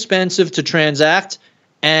to transact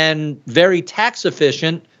and very tax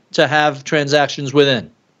efficient to have transactions within?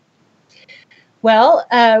 Well,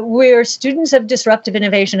 we're students of disruptive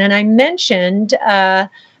innovation, and I mentioned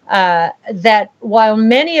that while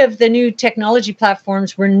many of the new technology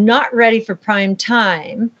platforms were not ready for prime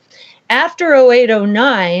time, after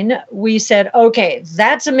 08-09, we said, okay,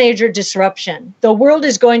 that's a major disruption. The world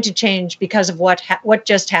is going to change because of what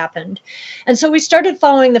just happened. And so we started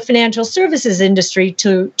following the financial services industry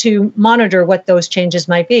to monitor what those changes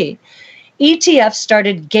might be. ETFs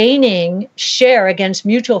started gaining share against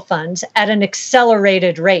mutual funds at an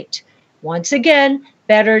accelerated rate. Once again,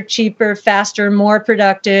 better, cheaper, faster, more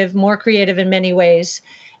productive, more creative in many ways.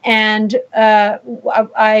 And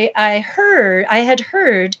I had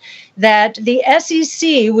heard that the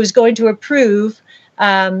SEC was going to approve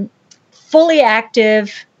fully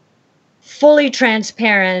active, fully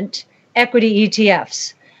transparent equity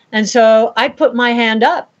ETFs. And so I put my hand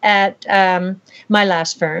up at my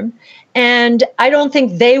last firm, and I don't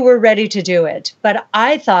think they were ready to do it. But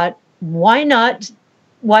I thought, why not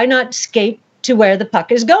skate to where the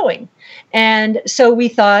puck is going? And so we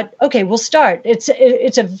thought, okay, we'll start. It's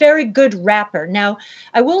a very good wrapper. Now,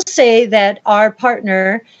 I will say that our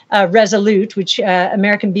partner, Resolute, which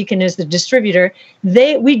American Beacon is the distributor,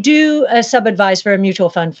 we do sub-advise for a mutual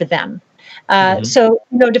fund for them. So,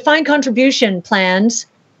 defined contribution plans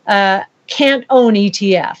can't own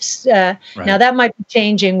ETFs. Right. Now, that might be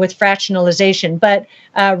changing with fractionalization, but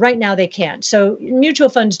right now they can't. So mutual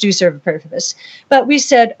funds do serve a purpose. But we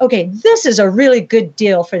said, okay, this is a really good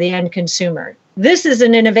deal for the end consumer. This is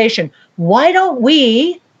an innovation. Why don't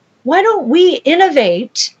we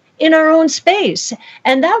innovate in our own space?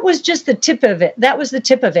 And that was just the tip of it. That was the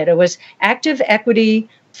tip of it. It was active equity,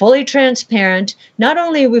 fully transparent. Not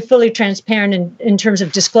only are we fully transparent in terms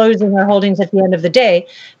of disclosing our holdings at the end of the day,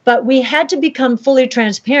 but we had to become fully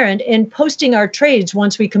transparent in posting our trades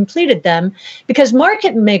once we completed them, because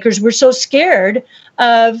market makers were so scared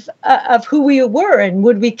of who we were and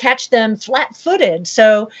would we catch them flat-footed.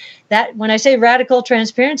 So that, when I say radical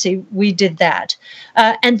transparency, we did that.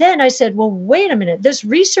 And then I said, well, wait a minute, this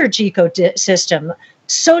research ecosystem,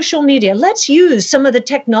 social media, let's use some of the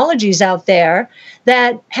technologies out there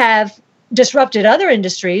that have disrupted other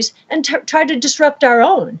industries and try to disrupt our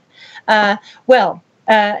own. The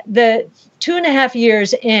 2.5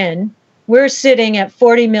 years in, we're sitting at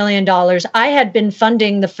 $40 million. I had been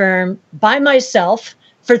funding the firm by myself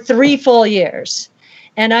for 3 full years.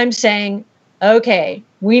 And I'm saying, okay,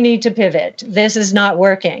 we need to pivot. This is not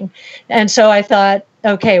working. And so I thought,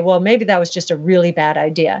 okay, well, maybe that was just a really bad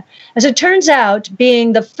idea. As it turns out,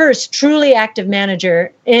 being the first truly active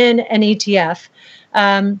manager in an ETF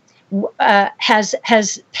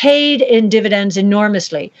has paid in dividends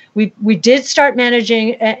enormously. We did start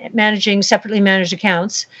managing separately managed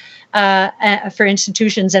accounts for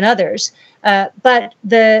institutions and others. But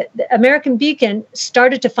the American Beacon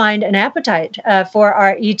started to find an appetite for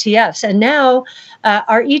our ETFs. And now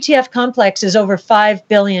our ETF complex is over $5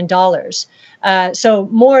 billion. So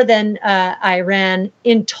more than I ran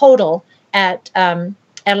in total at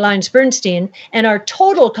AllianceBernstein. And our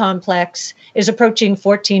total complex is approaching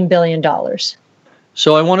 $14 billion.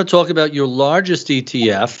 So I want to talk about your largest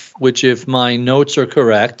ETF, which, if my notes are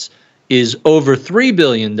correct, is over $3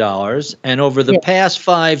 billion, and over the past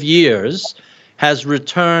 5 years has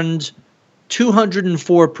returned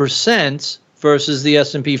 204% versus the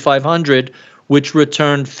S&P 500, which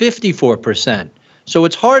returned 54%. So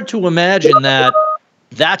it's hard to imagine that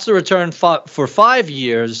that's the return for 5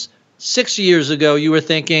 years. 6 years ago, you were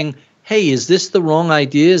thinking, hey, is this the wrong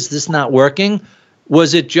idea? Is this not working?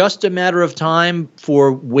 Was it just a matter of time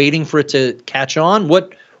for waiting for it to catch on?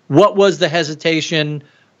 What was the hesitation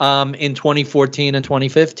in 2014 and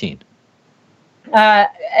 2015?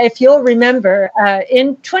 If you'll remember,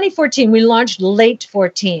 in 2014, we launched late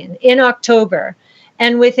 14 in October.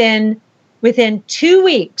 And within 2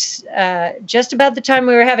 weeks, just about the time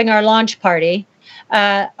we were having our launch party,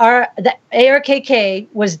 the ARKK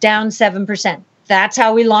was down 7%. That's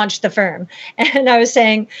how we launched the firm. And I was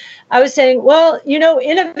saying, well,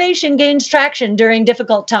 innovation gains traction during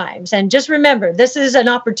difficult times. And just remember, this is an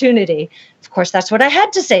opportunity. Of course, that's what I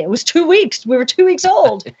had to say. It was 2 weeks. We were 2 weeks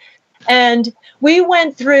old. And we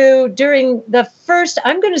went through during the first,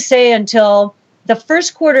 I'm going to say until the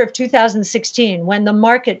first quarter of 2016, when the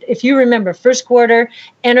market, if you remember, first quarter,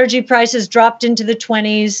 energy prices dropped into the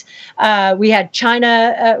 20s. We had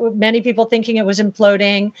China, many people thinking it was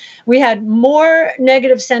imploding. We had more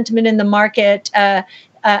negative sentiment in the market,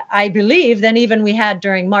 I believe, than even we had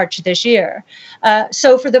during March this year.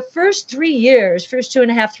 So for the first 3 years, first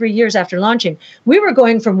 2.5, 3 years after launching, we were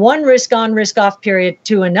going from one risk on, risk off period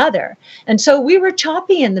to another. And so we were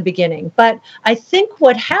choppy in the beginning. But I think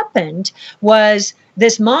what happened was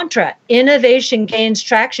this mantra, innovation gains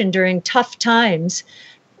traction during tough times.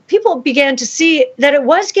 People began to see that it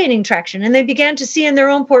was gaining traction, and they began to see in their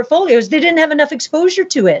own portfolios they didn't have enough exposure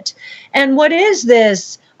to it. And what is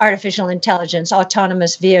this? Artificial intelligence,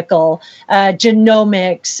 autonomous vehicle,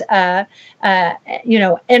 genomics,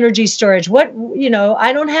 energy storage.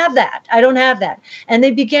 I don't have that. And they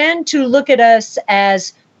began to look at us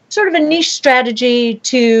as sort of a niche strategy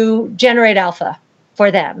to generate alpha for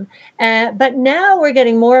them. But now we're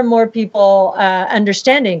getting more and more people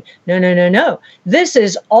understanding, no. This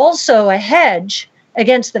is also a hedge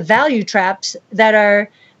against the value traps that are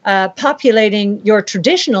populating your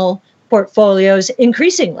traditional portfolios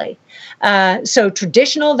increasingly. So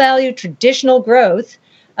traditional value, traditional growth,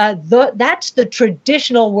 that's the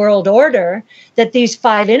traditional world order that these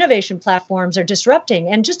 5 innovation platforms are disrupting.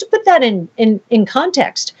 And just to put that in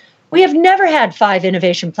context, we have never had 5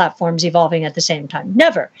 innovation platforms evolving at the same time.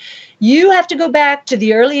 Never. You have to go back to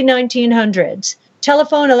the early 1900s.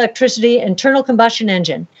 Telephone, electricity, internal combustion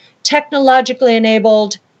engine, technologically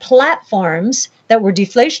enabled platforms that were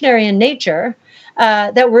deflationary in nature,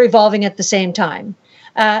 that were evolving at the same time.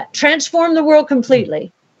 Transformed the world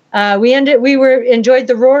completely. We enjoyed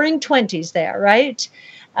the roaring 20s there, right?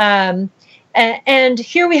 And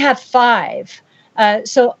here we have 5.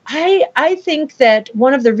 So I think that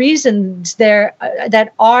one of the reasons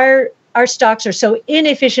that our stocks are so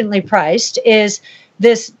inefficiently priced is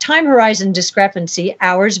this time horizon discrepancy,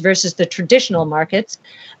 ours versus the traditional markets.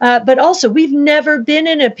 But also, we've never been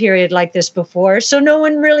in a period like this before, so no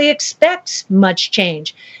one really expects much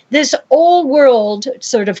change. This old world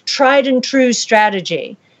sort of tried and true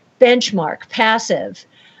strategy, benchmark, passive,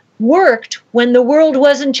 worked when the world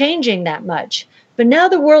wasn't changing that much. But now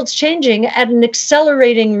the world's changing at an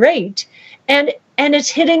accelerating rate, and it's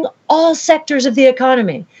hitting all sectors of the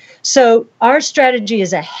economy. So our strategy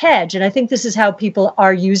is a hedge, and I think this is how people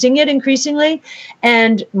are using it increasingly.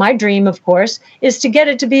 And my dream, of course, is to get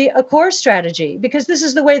it to be a core strategy, because this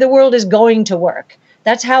is the way the world is going to work.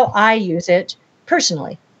 That's how I use it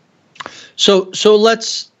personally. So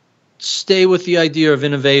let's stay with the idea of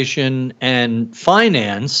innovation and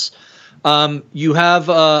finance. You have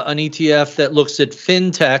an ETF that looks at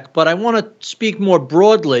fintech, but I want to speak more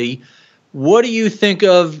broadly. What do you think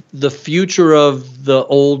of the future of the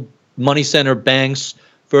old money center banks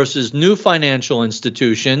versus new financial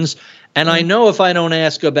institutions? And I know if I don't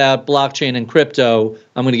ask about blockchain and crypto,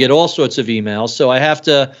 I'm going to get all sorts of emails. So I have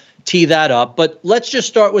to tee that up. But let's just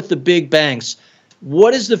start with the big banks.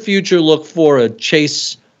 What does the future look for a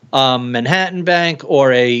Chase Manhattan Bank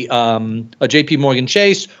or a JP Morgan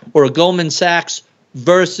Chase or a Goldman Sachs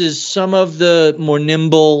versus some of the more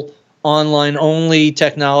nimble online-only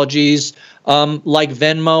technologies like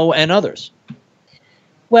Venmo and others?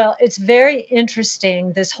 Well, it's very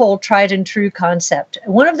interesting, this whole tried and true concept.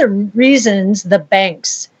 One of the reasons the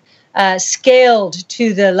banks scaled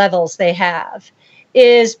to the levels they have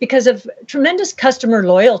is because of tremendous customer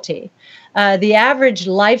loyalty. The average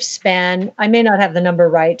lifespan, I may not have the number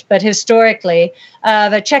right, but historically,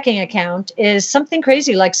 of a checking account is something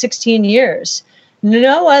crazy like 16 years.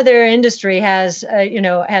 No other industry has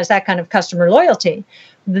that kind of customer loyalty.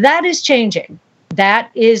 That is changing.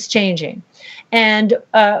 And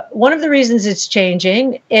one of the reasons it's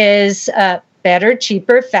changing is better,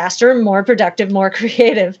 cheaper, faster, more productive, more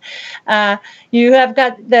creative. You have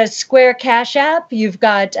got the Square Cash App, you've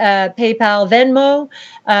got PayPal, Venmo,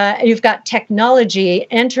 you've got technology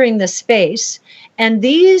entering the space. And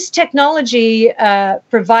these technology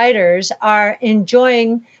providers are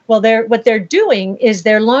enjoying, what they're doing is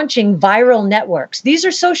they're launching viral networks. These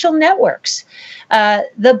are social networks.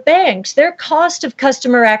 The banks, their cost of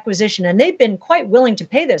customer acquisition, and they've been quite willing to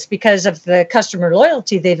pay this because of the customer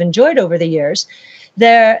loyalty they've enjoyed over the years.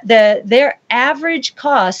 Their average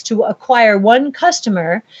cost to acquire one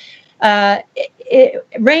customer it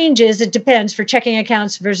ranges. It depends for checking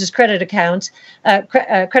accounts versus credit accounts,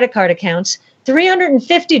 credit card accounts.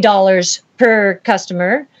 $350 per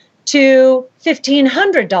customer to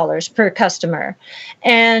 $1,500 per customer.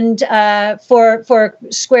 And for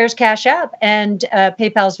Square's Cash App and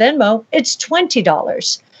PayPal's Venmo, it's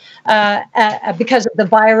 $20 because of the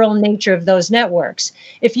viral nature of those networks.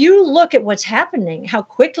 If you look at what's happening, how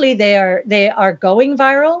quickly they are going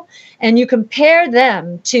viral, and you compare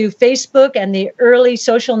them to Facebook and the early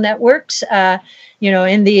social networks,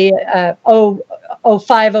 in the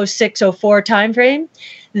 05, 06, 04 timeframe,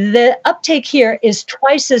 the uptake here is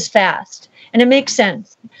twice as fast. And it makes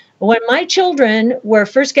sense. When my children were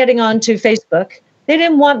first getting onto Facebook, they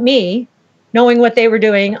didn't want me knowing what they were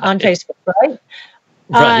doing on Facebook, right?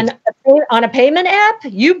 Right. On a payment app,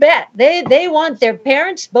 you bet. They want their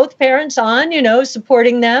parents, both parents on,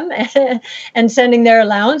 supporting them and sending their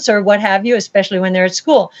allowance or what have you, especially when they're at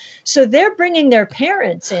school. So they're bringing their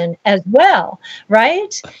parents in as well,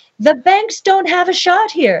 right? The banks don't have a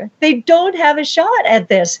shot here. They don't have a shot at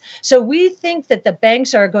this. So we think that the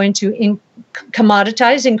banks are going to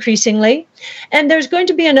commoditize increasingly. And there's going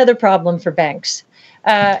to be another problem for banks.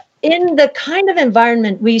 In the kind of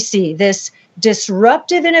environment we see, this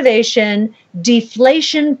disruptive innovation,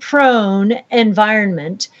 deflation-prone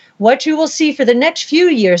environment, what you will see for the next few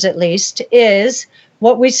years at least is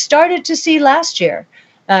what we started to see last year.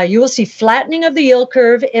 You will see flattening of the yield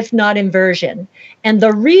curve, if not inversion. And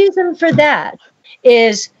the reason for that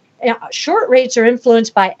is short rates are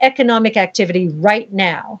influenced by economic activity right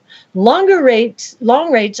now. Long rates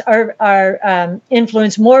are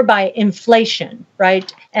influenced more by inflation,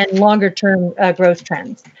 right, and longer-term growth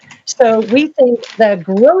trends. So we think the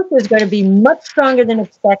growth is going to be much stronger than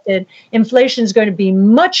expected. Inflation is going to be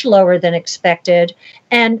much lower than expected.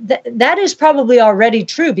 And that is probably already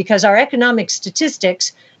true because our economic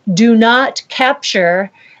statistics do not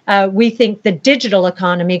capture, we think, the digital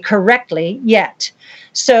economy correctly yet.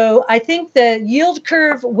 So I think the yield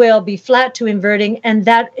curve will be flat to inverting, and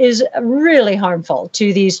that is really harmful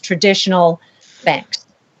to these traditional banks.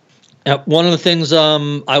 One of the things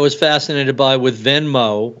I was fascinated by with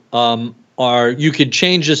Venmo are you could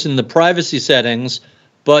change this in the privacy settings,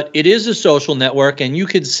 but it is a social network, and you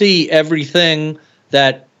could see everything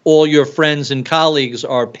that all your friends and colleagues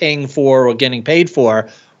are paying for or getting paid for,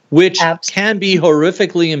 which can be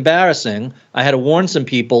horrifically embarrassing. I had to warn some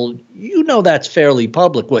people, that's fairly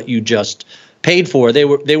public what you just paid for. They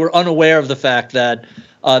were unaware of the fact that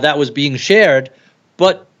that was being shared.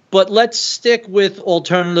 But let's stick with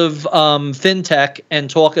alternative fintech and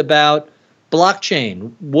talk about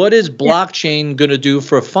blockchain. What is blockchain going to do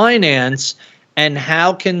for finance, and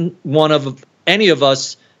how can any of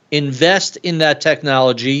us invest in that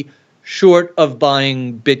technology short of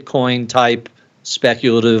buying Bitcoin type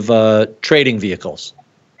speculative trading vehicles?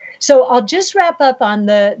 So I'll just wrap up on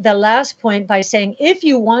the last point by saying, if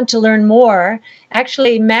you want to learn more,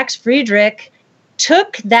 actually Max Friedrich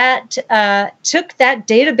took that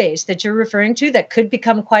database that you're referring to that could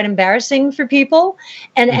become quite embarrassing for people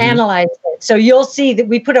and analyzed it. So you'll see that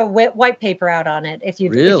we put a white paper out on it if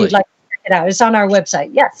you'd like to check it out. It's on our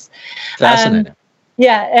website. Yes. Fascinating.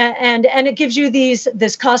 Yeah, and it gives you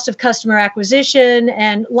this cost of customer acquisition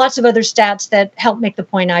and lots of other stats that help make the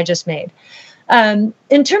point I just made.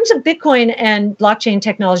 In terms of Bitcoin and blockchain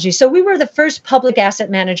technology, so we were the first public asset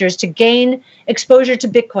managers to gain exposure to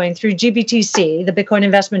Bitcoin through GBTC, the Bitcoin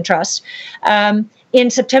Investment Trust, in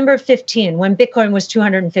September 15, when Bitcoin was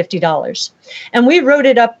 $250. And we rode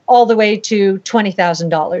it up all the way to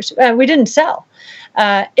 $20,000. We didn't sell.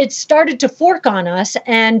 It started to fork on us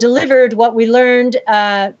and delivered what we learned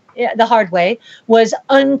the hard way was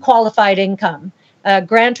unqualified income.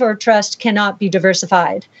 Grantor trust cannot be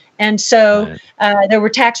diversified. And so there were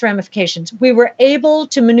tax ramifications. We were able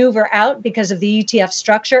to maneuver out because of the ETF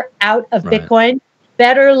structure out of Bitcoin.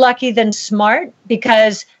 Better lucky than smart,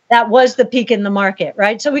 because that was the peak in the market,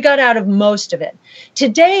 right? So we got out of most of it.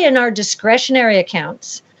 Today in our discretionary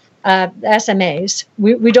accounts, SMAs,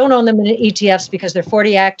 we don't own them in ETFs because they're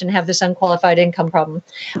 40 Act and have this unqualified income problem.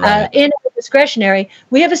 In discretionary,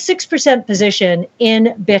 we have a 6% position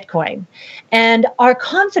in Bitcoin. And our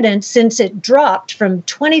confidence, since it dropped from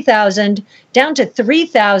 20,000 down to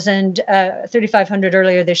 3,500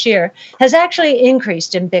 earlier this year, has actually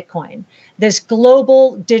increased in Bitcoin, this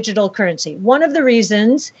global digital currency. One of the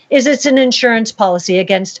reasons is it's an insurance policy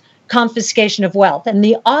against confiscation of wealth. And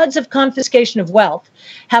the odds of confiscation of wealth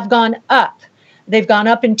have gone up. They've gone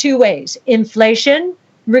up in two ways. Inflation,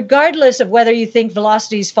 regardless of whether you think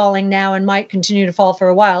velocity is falling now and might continue to fall for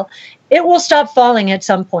a while, it will stop falling at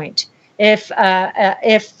some point if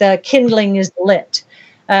the kindling is lit.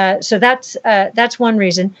 So that's one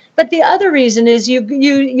reason. But the other reason is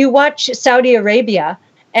you watch Saudi Arabia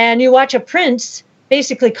and you watch a prince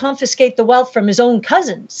basically confiscate the wealth from his own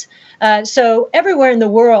cousins. So everywhere in the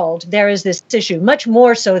world, there is this issue, much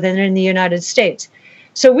more so than in the United States.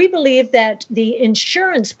 So we believe that the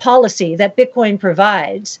insurance policy that Bitcoin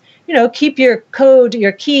provides, keep your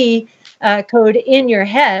key code in your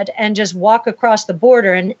head and just walk across the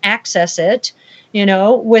border and access it,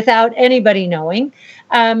 without anybody knowing.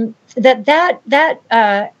 The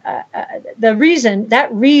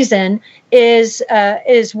reason is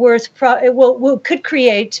worth could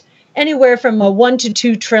create anywhere from a $1 to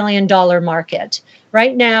 $2 trillion market.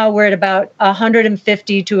 Right now, we're at about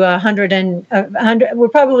 150 to 100. We're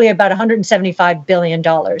probably about $175 billion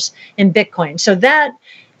in Bitcoin. So that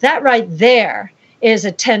right there is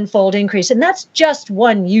a tenfold increase, and that's just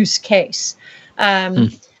one use case. So,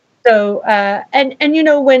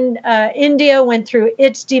 when India went through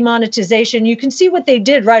its demonetization, you can see what they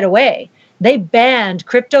did right away. They banned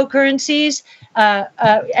cryptocurrencies,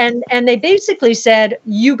 and they basically said,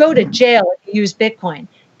 you go to jail if you use Bitcoin.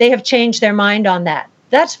 They have changed their mind on that.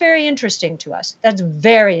 That's very interesting to us.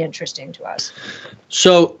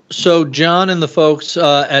 So John and the folks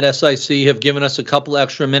at SIC have given us a couple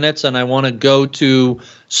extra minutes, and I want to go to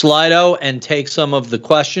Slido and take some of the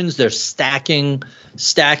questions. They're stacking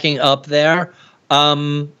up there.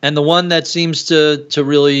 And the one that seems to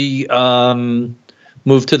really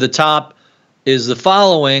move to the top is the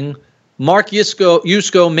following. Mark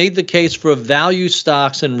Yusko made the case for value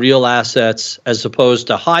stocks and real assets as opposed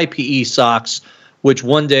to high PE stocks, which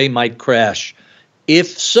one day might crash. If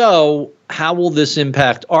so, how will this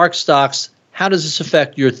impact ARK stocks? How does this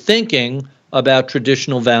affect your thinking about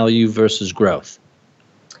traditional value versus growth?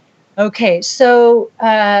 Okay, so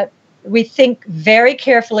we think very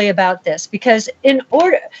carefully about this because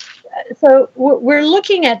so we're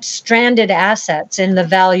looking at stranded assets in the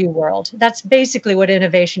value world. That's basically what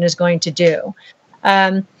innovation is going to do.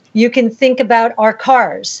 You can think about our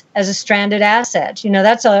cars as a stranded asset.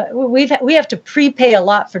 We have to prepay a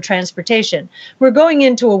lot for transportation. We're going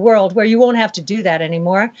into a world where you won't have to do that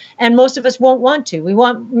anymore, and most of us won't want to. We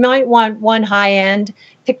might want one high-end,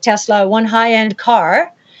 pick Tesla, one high-end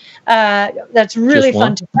car that's really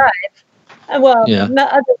fun to drive. Well,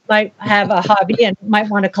 others might have a hobby and might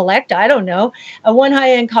want to collect. I don't know, one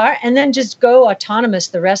high-end car, and then just go autonomous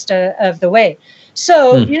the rest of the way.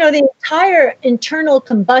 So, the entire internal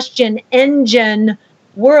combustion engine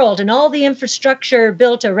world and all the infrastructure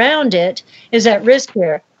built around it is at risk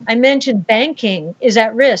here. I mentioned banking is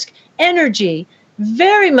at risk. Energy,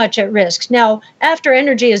 very much at risk. Now, after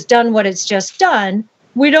energy has done what it's just done,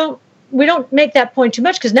 we don't make that point too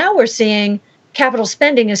much because now we're seeing capital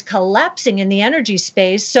spending is collapsing in the energy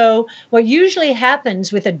space. So what usually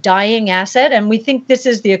happens with a dying asset, and we think this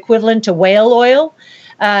is the equivalent to whale oil,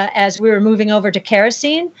 as we were moving over to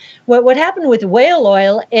kerosene, what happened with whale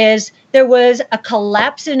oil is there was a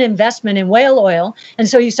collapse in investment in whale oil. And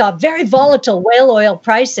so you saw very volatile whale oil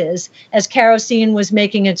prices as kerosene was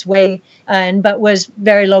making its way but was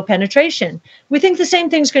very low penetration. We think the same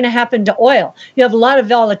thing's going to happen to oil. You have a lot of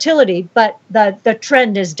volatility, but the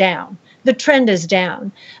trend is down. The trend is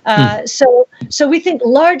down. So we think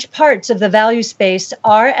large parts of the value space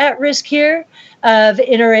are at risk here of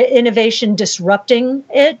innovation disrupting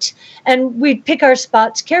it. And we pick our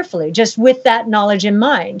spots carefully, just with that knowledge in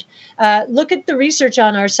mind. Look at the research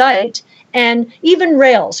on our site and even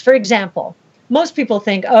rails, for example. Most people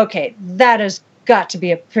think, okay, that has got to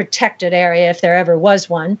be a protected area if there ever was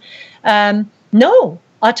one. No.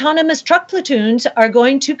 Autonomous truck platoons are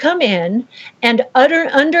going to come in and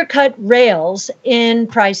undercut rails in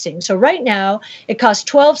pricing. So right now, it costs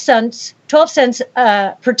 12 cents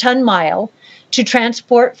per ton mile to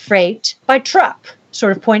transport freight by truck,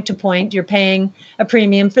 sort of point to point. You're paying a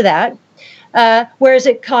premium for that, whereas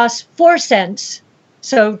it costs 4 cents,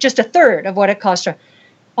 so just a third of what it costs.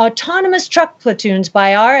 Autonomous truck platoons,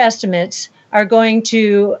 by our estimates, are going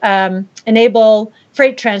to enable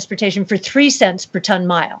freight transportation for 3 cents per ton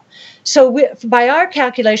mile. So by our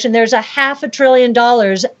calculation, there's $500 billion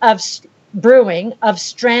of brewing of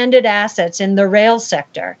stranded assets in the rail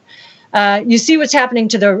sector. You see what's happening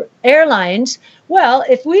to the airlines. Well,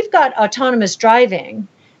 if we've got autonomous driving,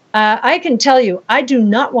 I can tell you, I do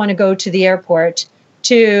not want to go to the airport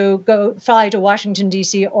to go fly to Washington,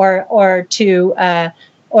 D.C. or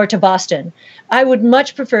to Boston. I would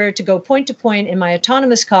much prefer to go point to point in my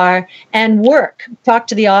autonomous car and work, talk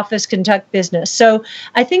to the office, conduct business. So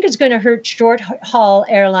I think it's going to hurt short haul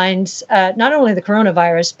airlines, not only the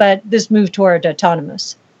coronavirus, but this move toward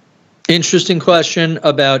autonomous. Interesting question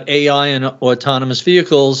about AI and autonomous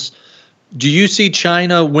vehicles. Do you see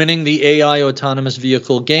China winning the AI autonomous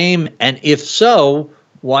vehicle game? And if so,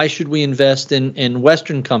 why should we invest in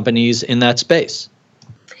Western companies in that space?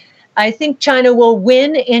 I think China will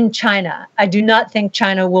win in China. I do not think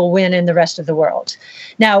China will win in the rest of the world.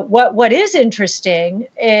 Now, what is interesting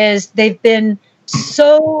is they've been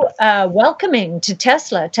so welcoming to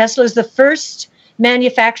Tesla. Tesla is the first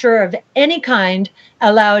manufacturer of any kind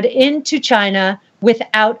allowed into China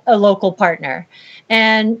without a local partner.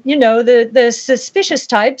 And, the suspicious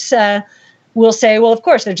types will say, well, of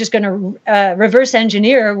course, they're just going to reverse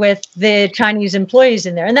engineer with the Chinese employees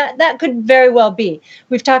in there. And that could very well be.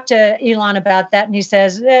 We've talked to Elon about that, and he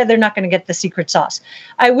says they're not going to get the secret sauce.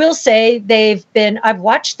 I will say I've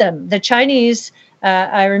watched them. The Chinese,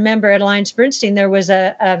 I remember at AllianceBernstein, there was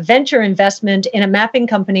a venture investment in a mapping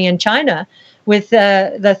company in China with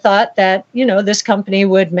the thought that, this company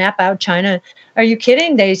would map out China. Are you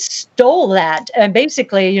kidding? They stole that and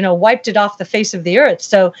basically, wiped it off the face of the earth.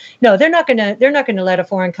 So no, they're not going to let a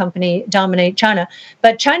foreign company dominate China.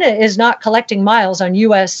 But China is not collecting miles on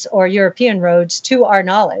U.S. or European roads, to our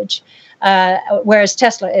knowledge, whereas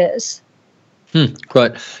Tesla is.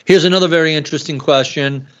 Right. Here's another very interesting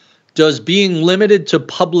question. Does being limited to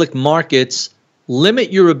public markets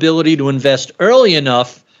limit your ability to invest early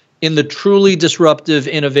enough in the truly disruptive,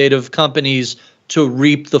 innovative companies to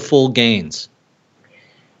reap the full gains?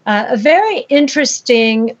 A very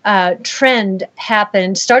interesting trend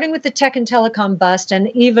happened, starting with the tech and telecom bust, and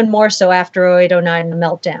even more so after 08-09, the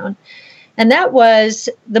meltdown. And that was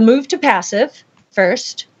the move to passive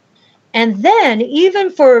first, and then even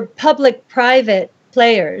for public-private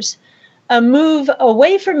players, a move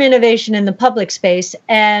away from innovation in the public space,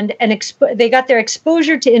 and they got their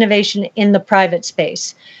exposure to innovation in the private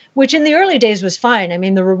space, which in the early days was fine. I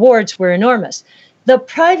mean, the rewards were enormous. The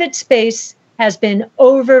private space has been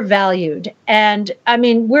overvalued. And I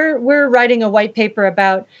mean, we're writing a white paper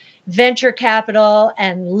about venture capital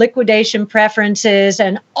and liquidation preferences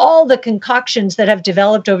and all the concoctions that have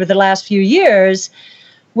developed over the last few years,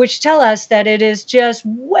 which tell us that it is just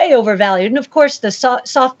way overvalued. And of course, the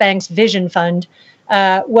SoftBank's Vision Fund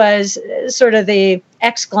was sort of the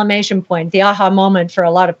exclamation point, the aha moment for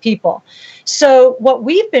a lot of people. So what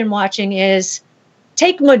we've been watching is,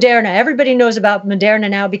 take Moderna. Everybody knows about Moderna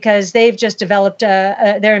now because they've just developed,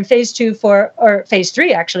 they're in phase 2 or phase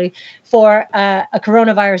 3 actually, for a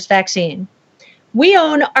coronavirus vaccine. We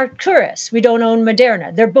own Arcturus. We don't own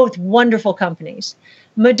Moderna. They're both wonderful companies.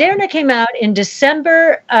 Moderna came out in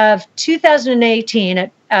December of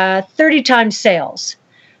 2018 at 30 times sales.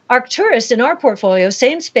 Arcturus in our portfolio,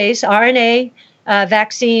 same space, RNA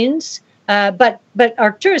vaccines, but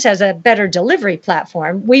Arcturus has a better delivery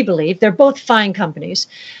platform, we believe. They're both fine companies.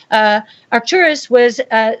 Arcturus was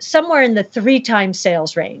somewhere in the 3 times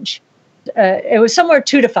sales range. It was somewhere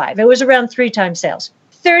 2 to 5. It was around 3 times sales.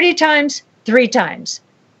 30 times, 3 times.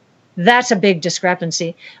 That's a big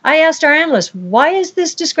discrepancy. I asked our analyst, why is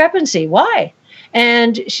this discrepancy? Why?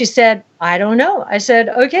 And she said, I don't know. I said,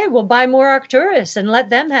 okay, we'll buy more Arcturus and let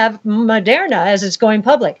them have Moderna as it's going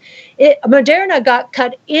public. Moderna got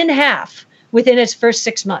cut in half within its first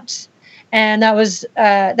 6 months. And that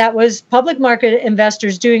was public market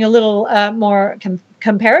investors doing a little more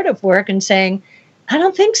comparative work and saying, I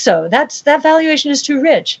don't think so. That valuation is too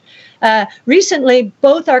rich. Recently,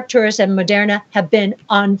 both Arcturus and Moderna have been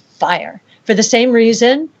on fire for the same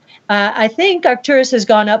reason. I think Arcturus has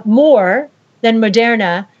gone up more than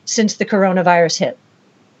Moderna since the coronavirus hit.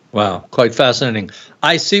 Wow, quite fascinating.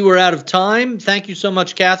 I see we're out of time. Thank you so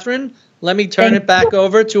much, Catherine. Let me turn it back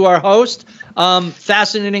over to our host.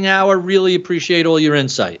 Fascinating hour. Really appreciate all your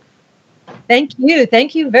insight. Thank you.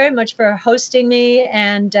 Thank you very much for hosting me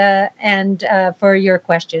and for your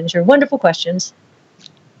questions, your wonderful questions.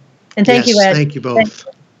 And thank you, Ed. Thank you both.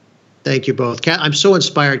 Thank you both. I'm so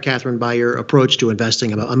inspired, Catherine, by your approach to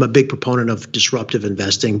investing. I'm a big proponent of disruptive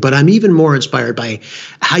investing, but I'm even more inspired by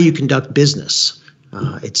how you conduct business.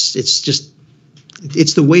 It's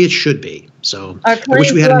the way it should be. So I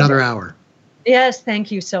wish we had another hour. Yes, thank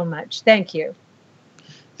you so much. Thank you.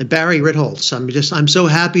 And Barry Ritholtz, I'm so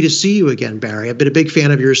happy to see you again, Barry. I've been a big fan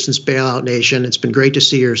of yours since Bailout Nation. It's been great to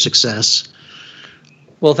see your success.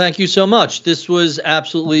 Well, thank you so much. This was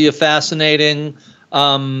absolutely a fascinating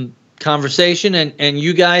conversation, and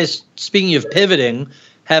you guys, speaking of pivoting,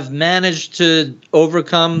 have managed to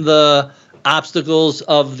overcome the obstacles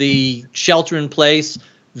of the shelter in place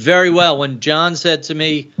very well. When John said to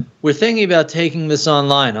me, we're thinking about taking this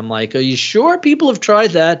online, I'm like, are you sure? People have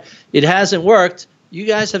tried that. It hasn't worked. You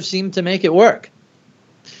guys have seemed to make it work.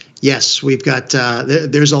 Yes, we've got,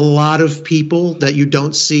 there's a lot of people that you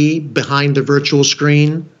don't see behind the virtual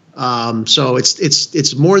screen. So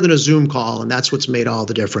it's more than a Zoom call, and that's what's made all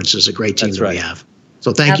the difference. Is a great team that we have.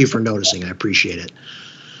 So thank you for noticing. I appreciate it.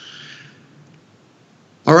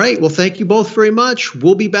 All right. Well, thank you both very much.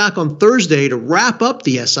 We'll be back on Thursday to wrap up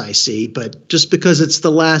the SIC, but just because it's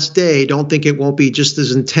the last day, don't think it won't be just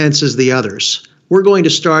as intense as the others. We're going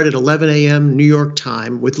to start at 11 a.m. New York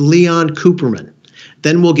time with Leon Cooperman.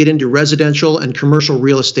 Then we'll get into residential and commercial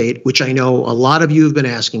real estate, which I know a lot of you have been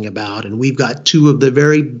asking about, and we've got 2 of the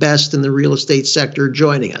very best in the real estate sector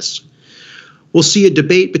joining us. We'll see a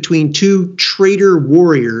debate between 2 trader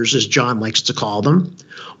warriors, as John likes to call them.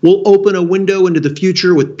 We'll open a window into the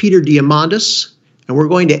future with Peter Diamandis, and we're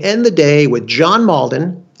going to end the day with John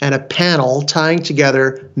Malden and a panel tying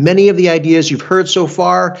together many of the ideas you've heard so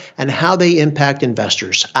far and how they impact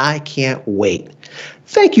investors. I can't wait.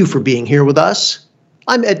 Thank you for being here with us.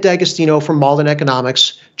 I'm Ed D'Agostino from Malden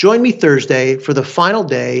Economics. Join me Thursday for the final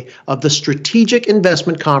day of the Strategic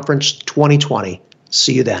Investment Conference 2020.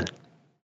 See you then.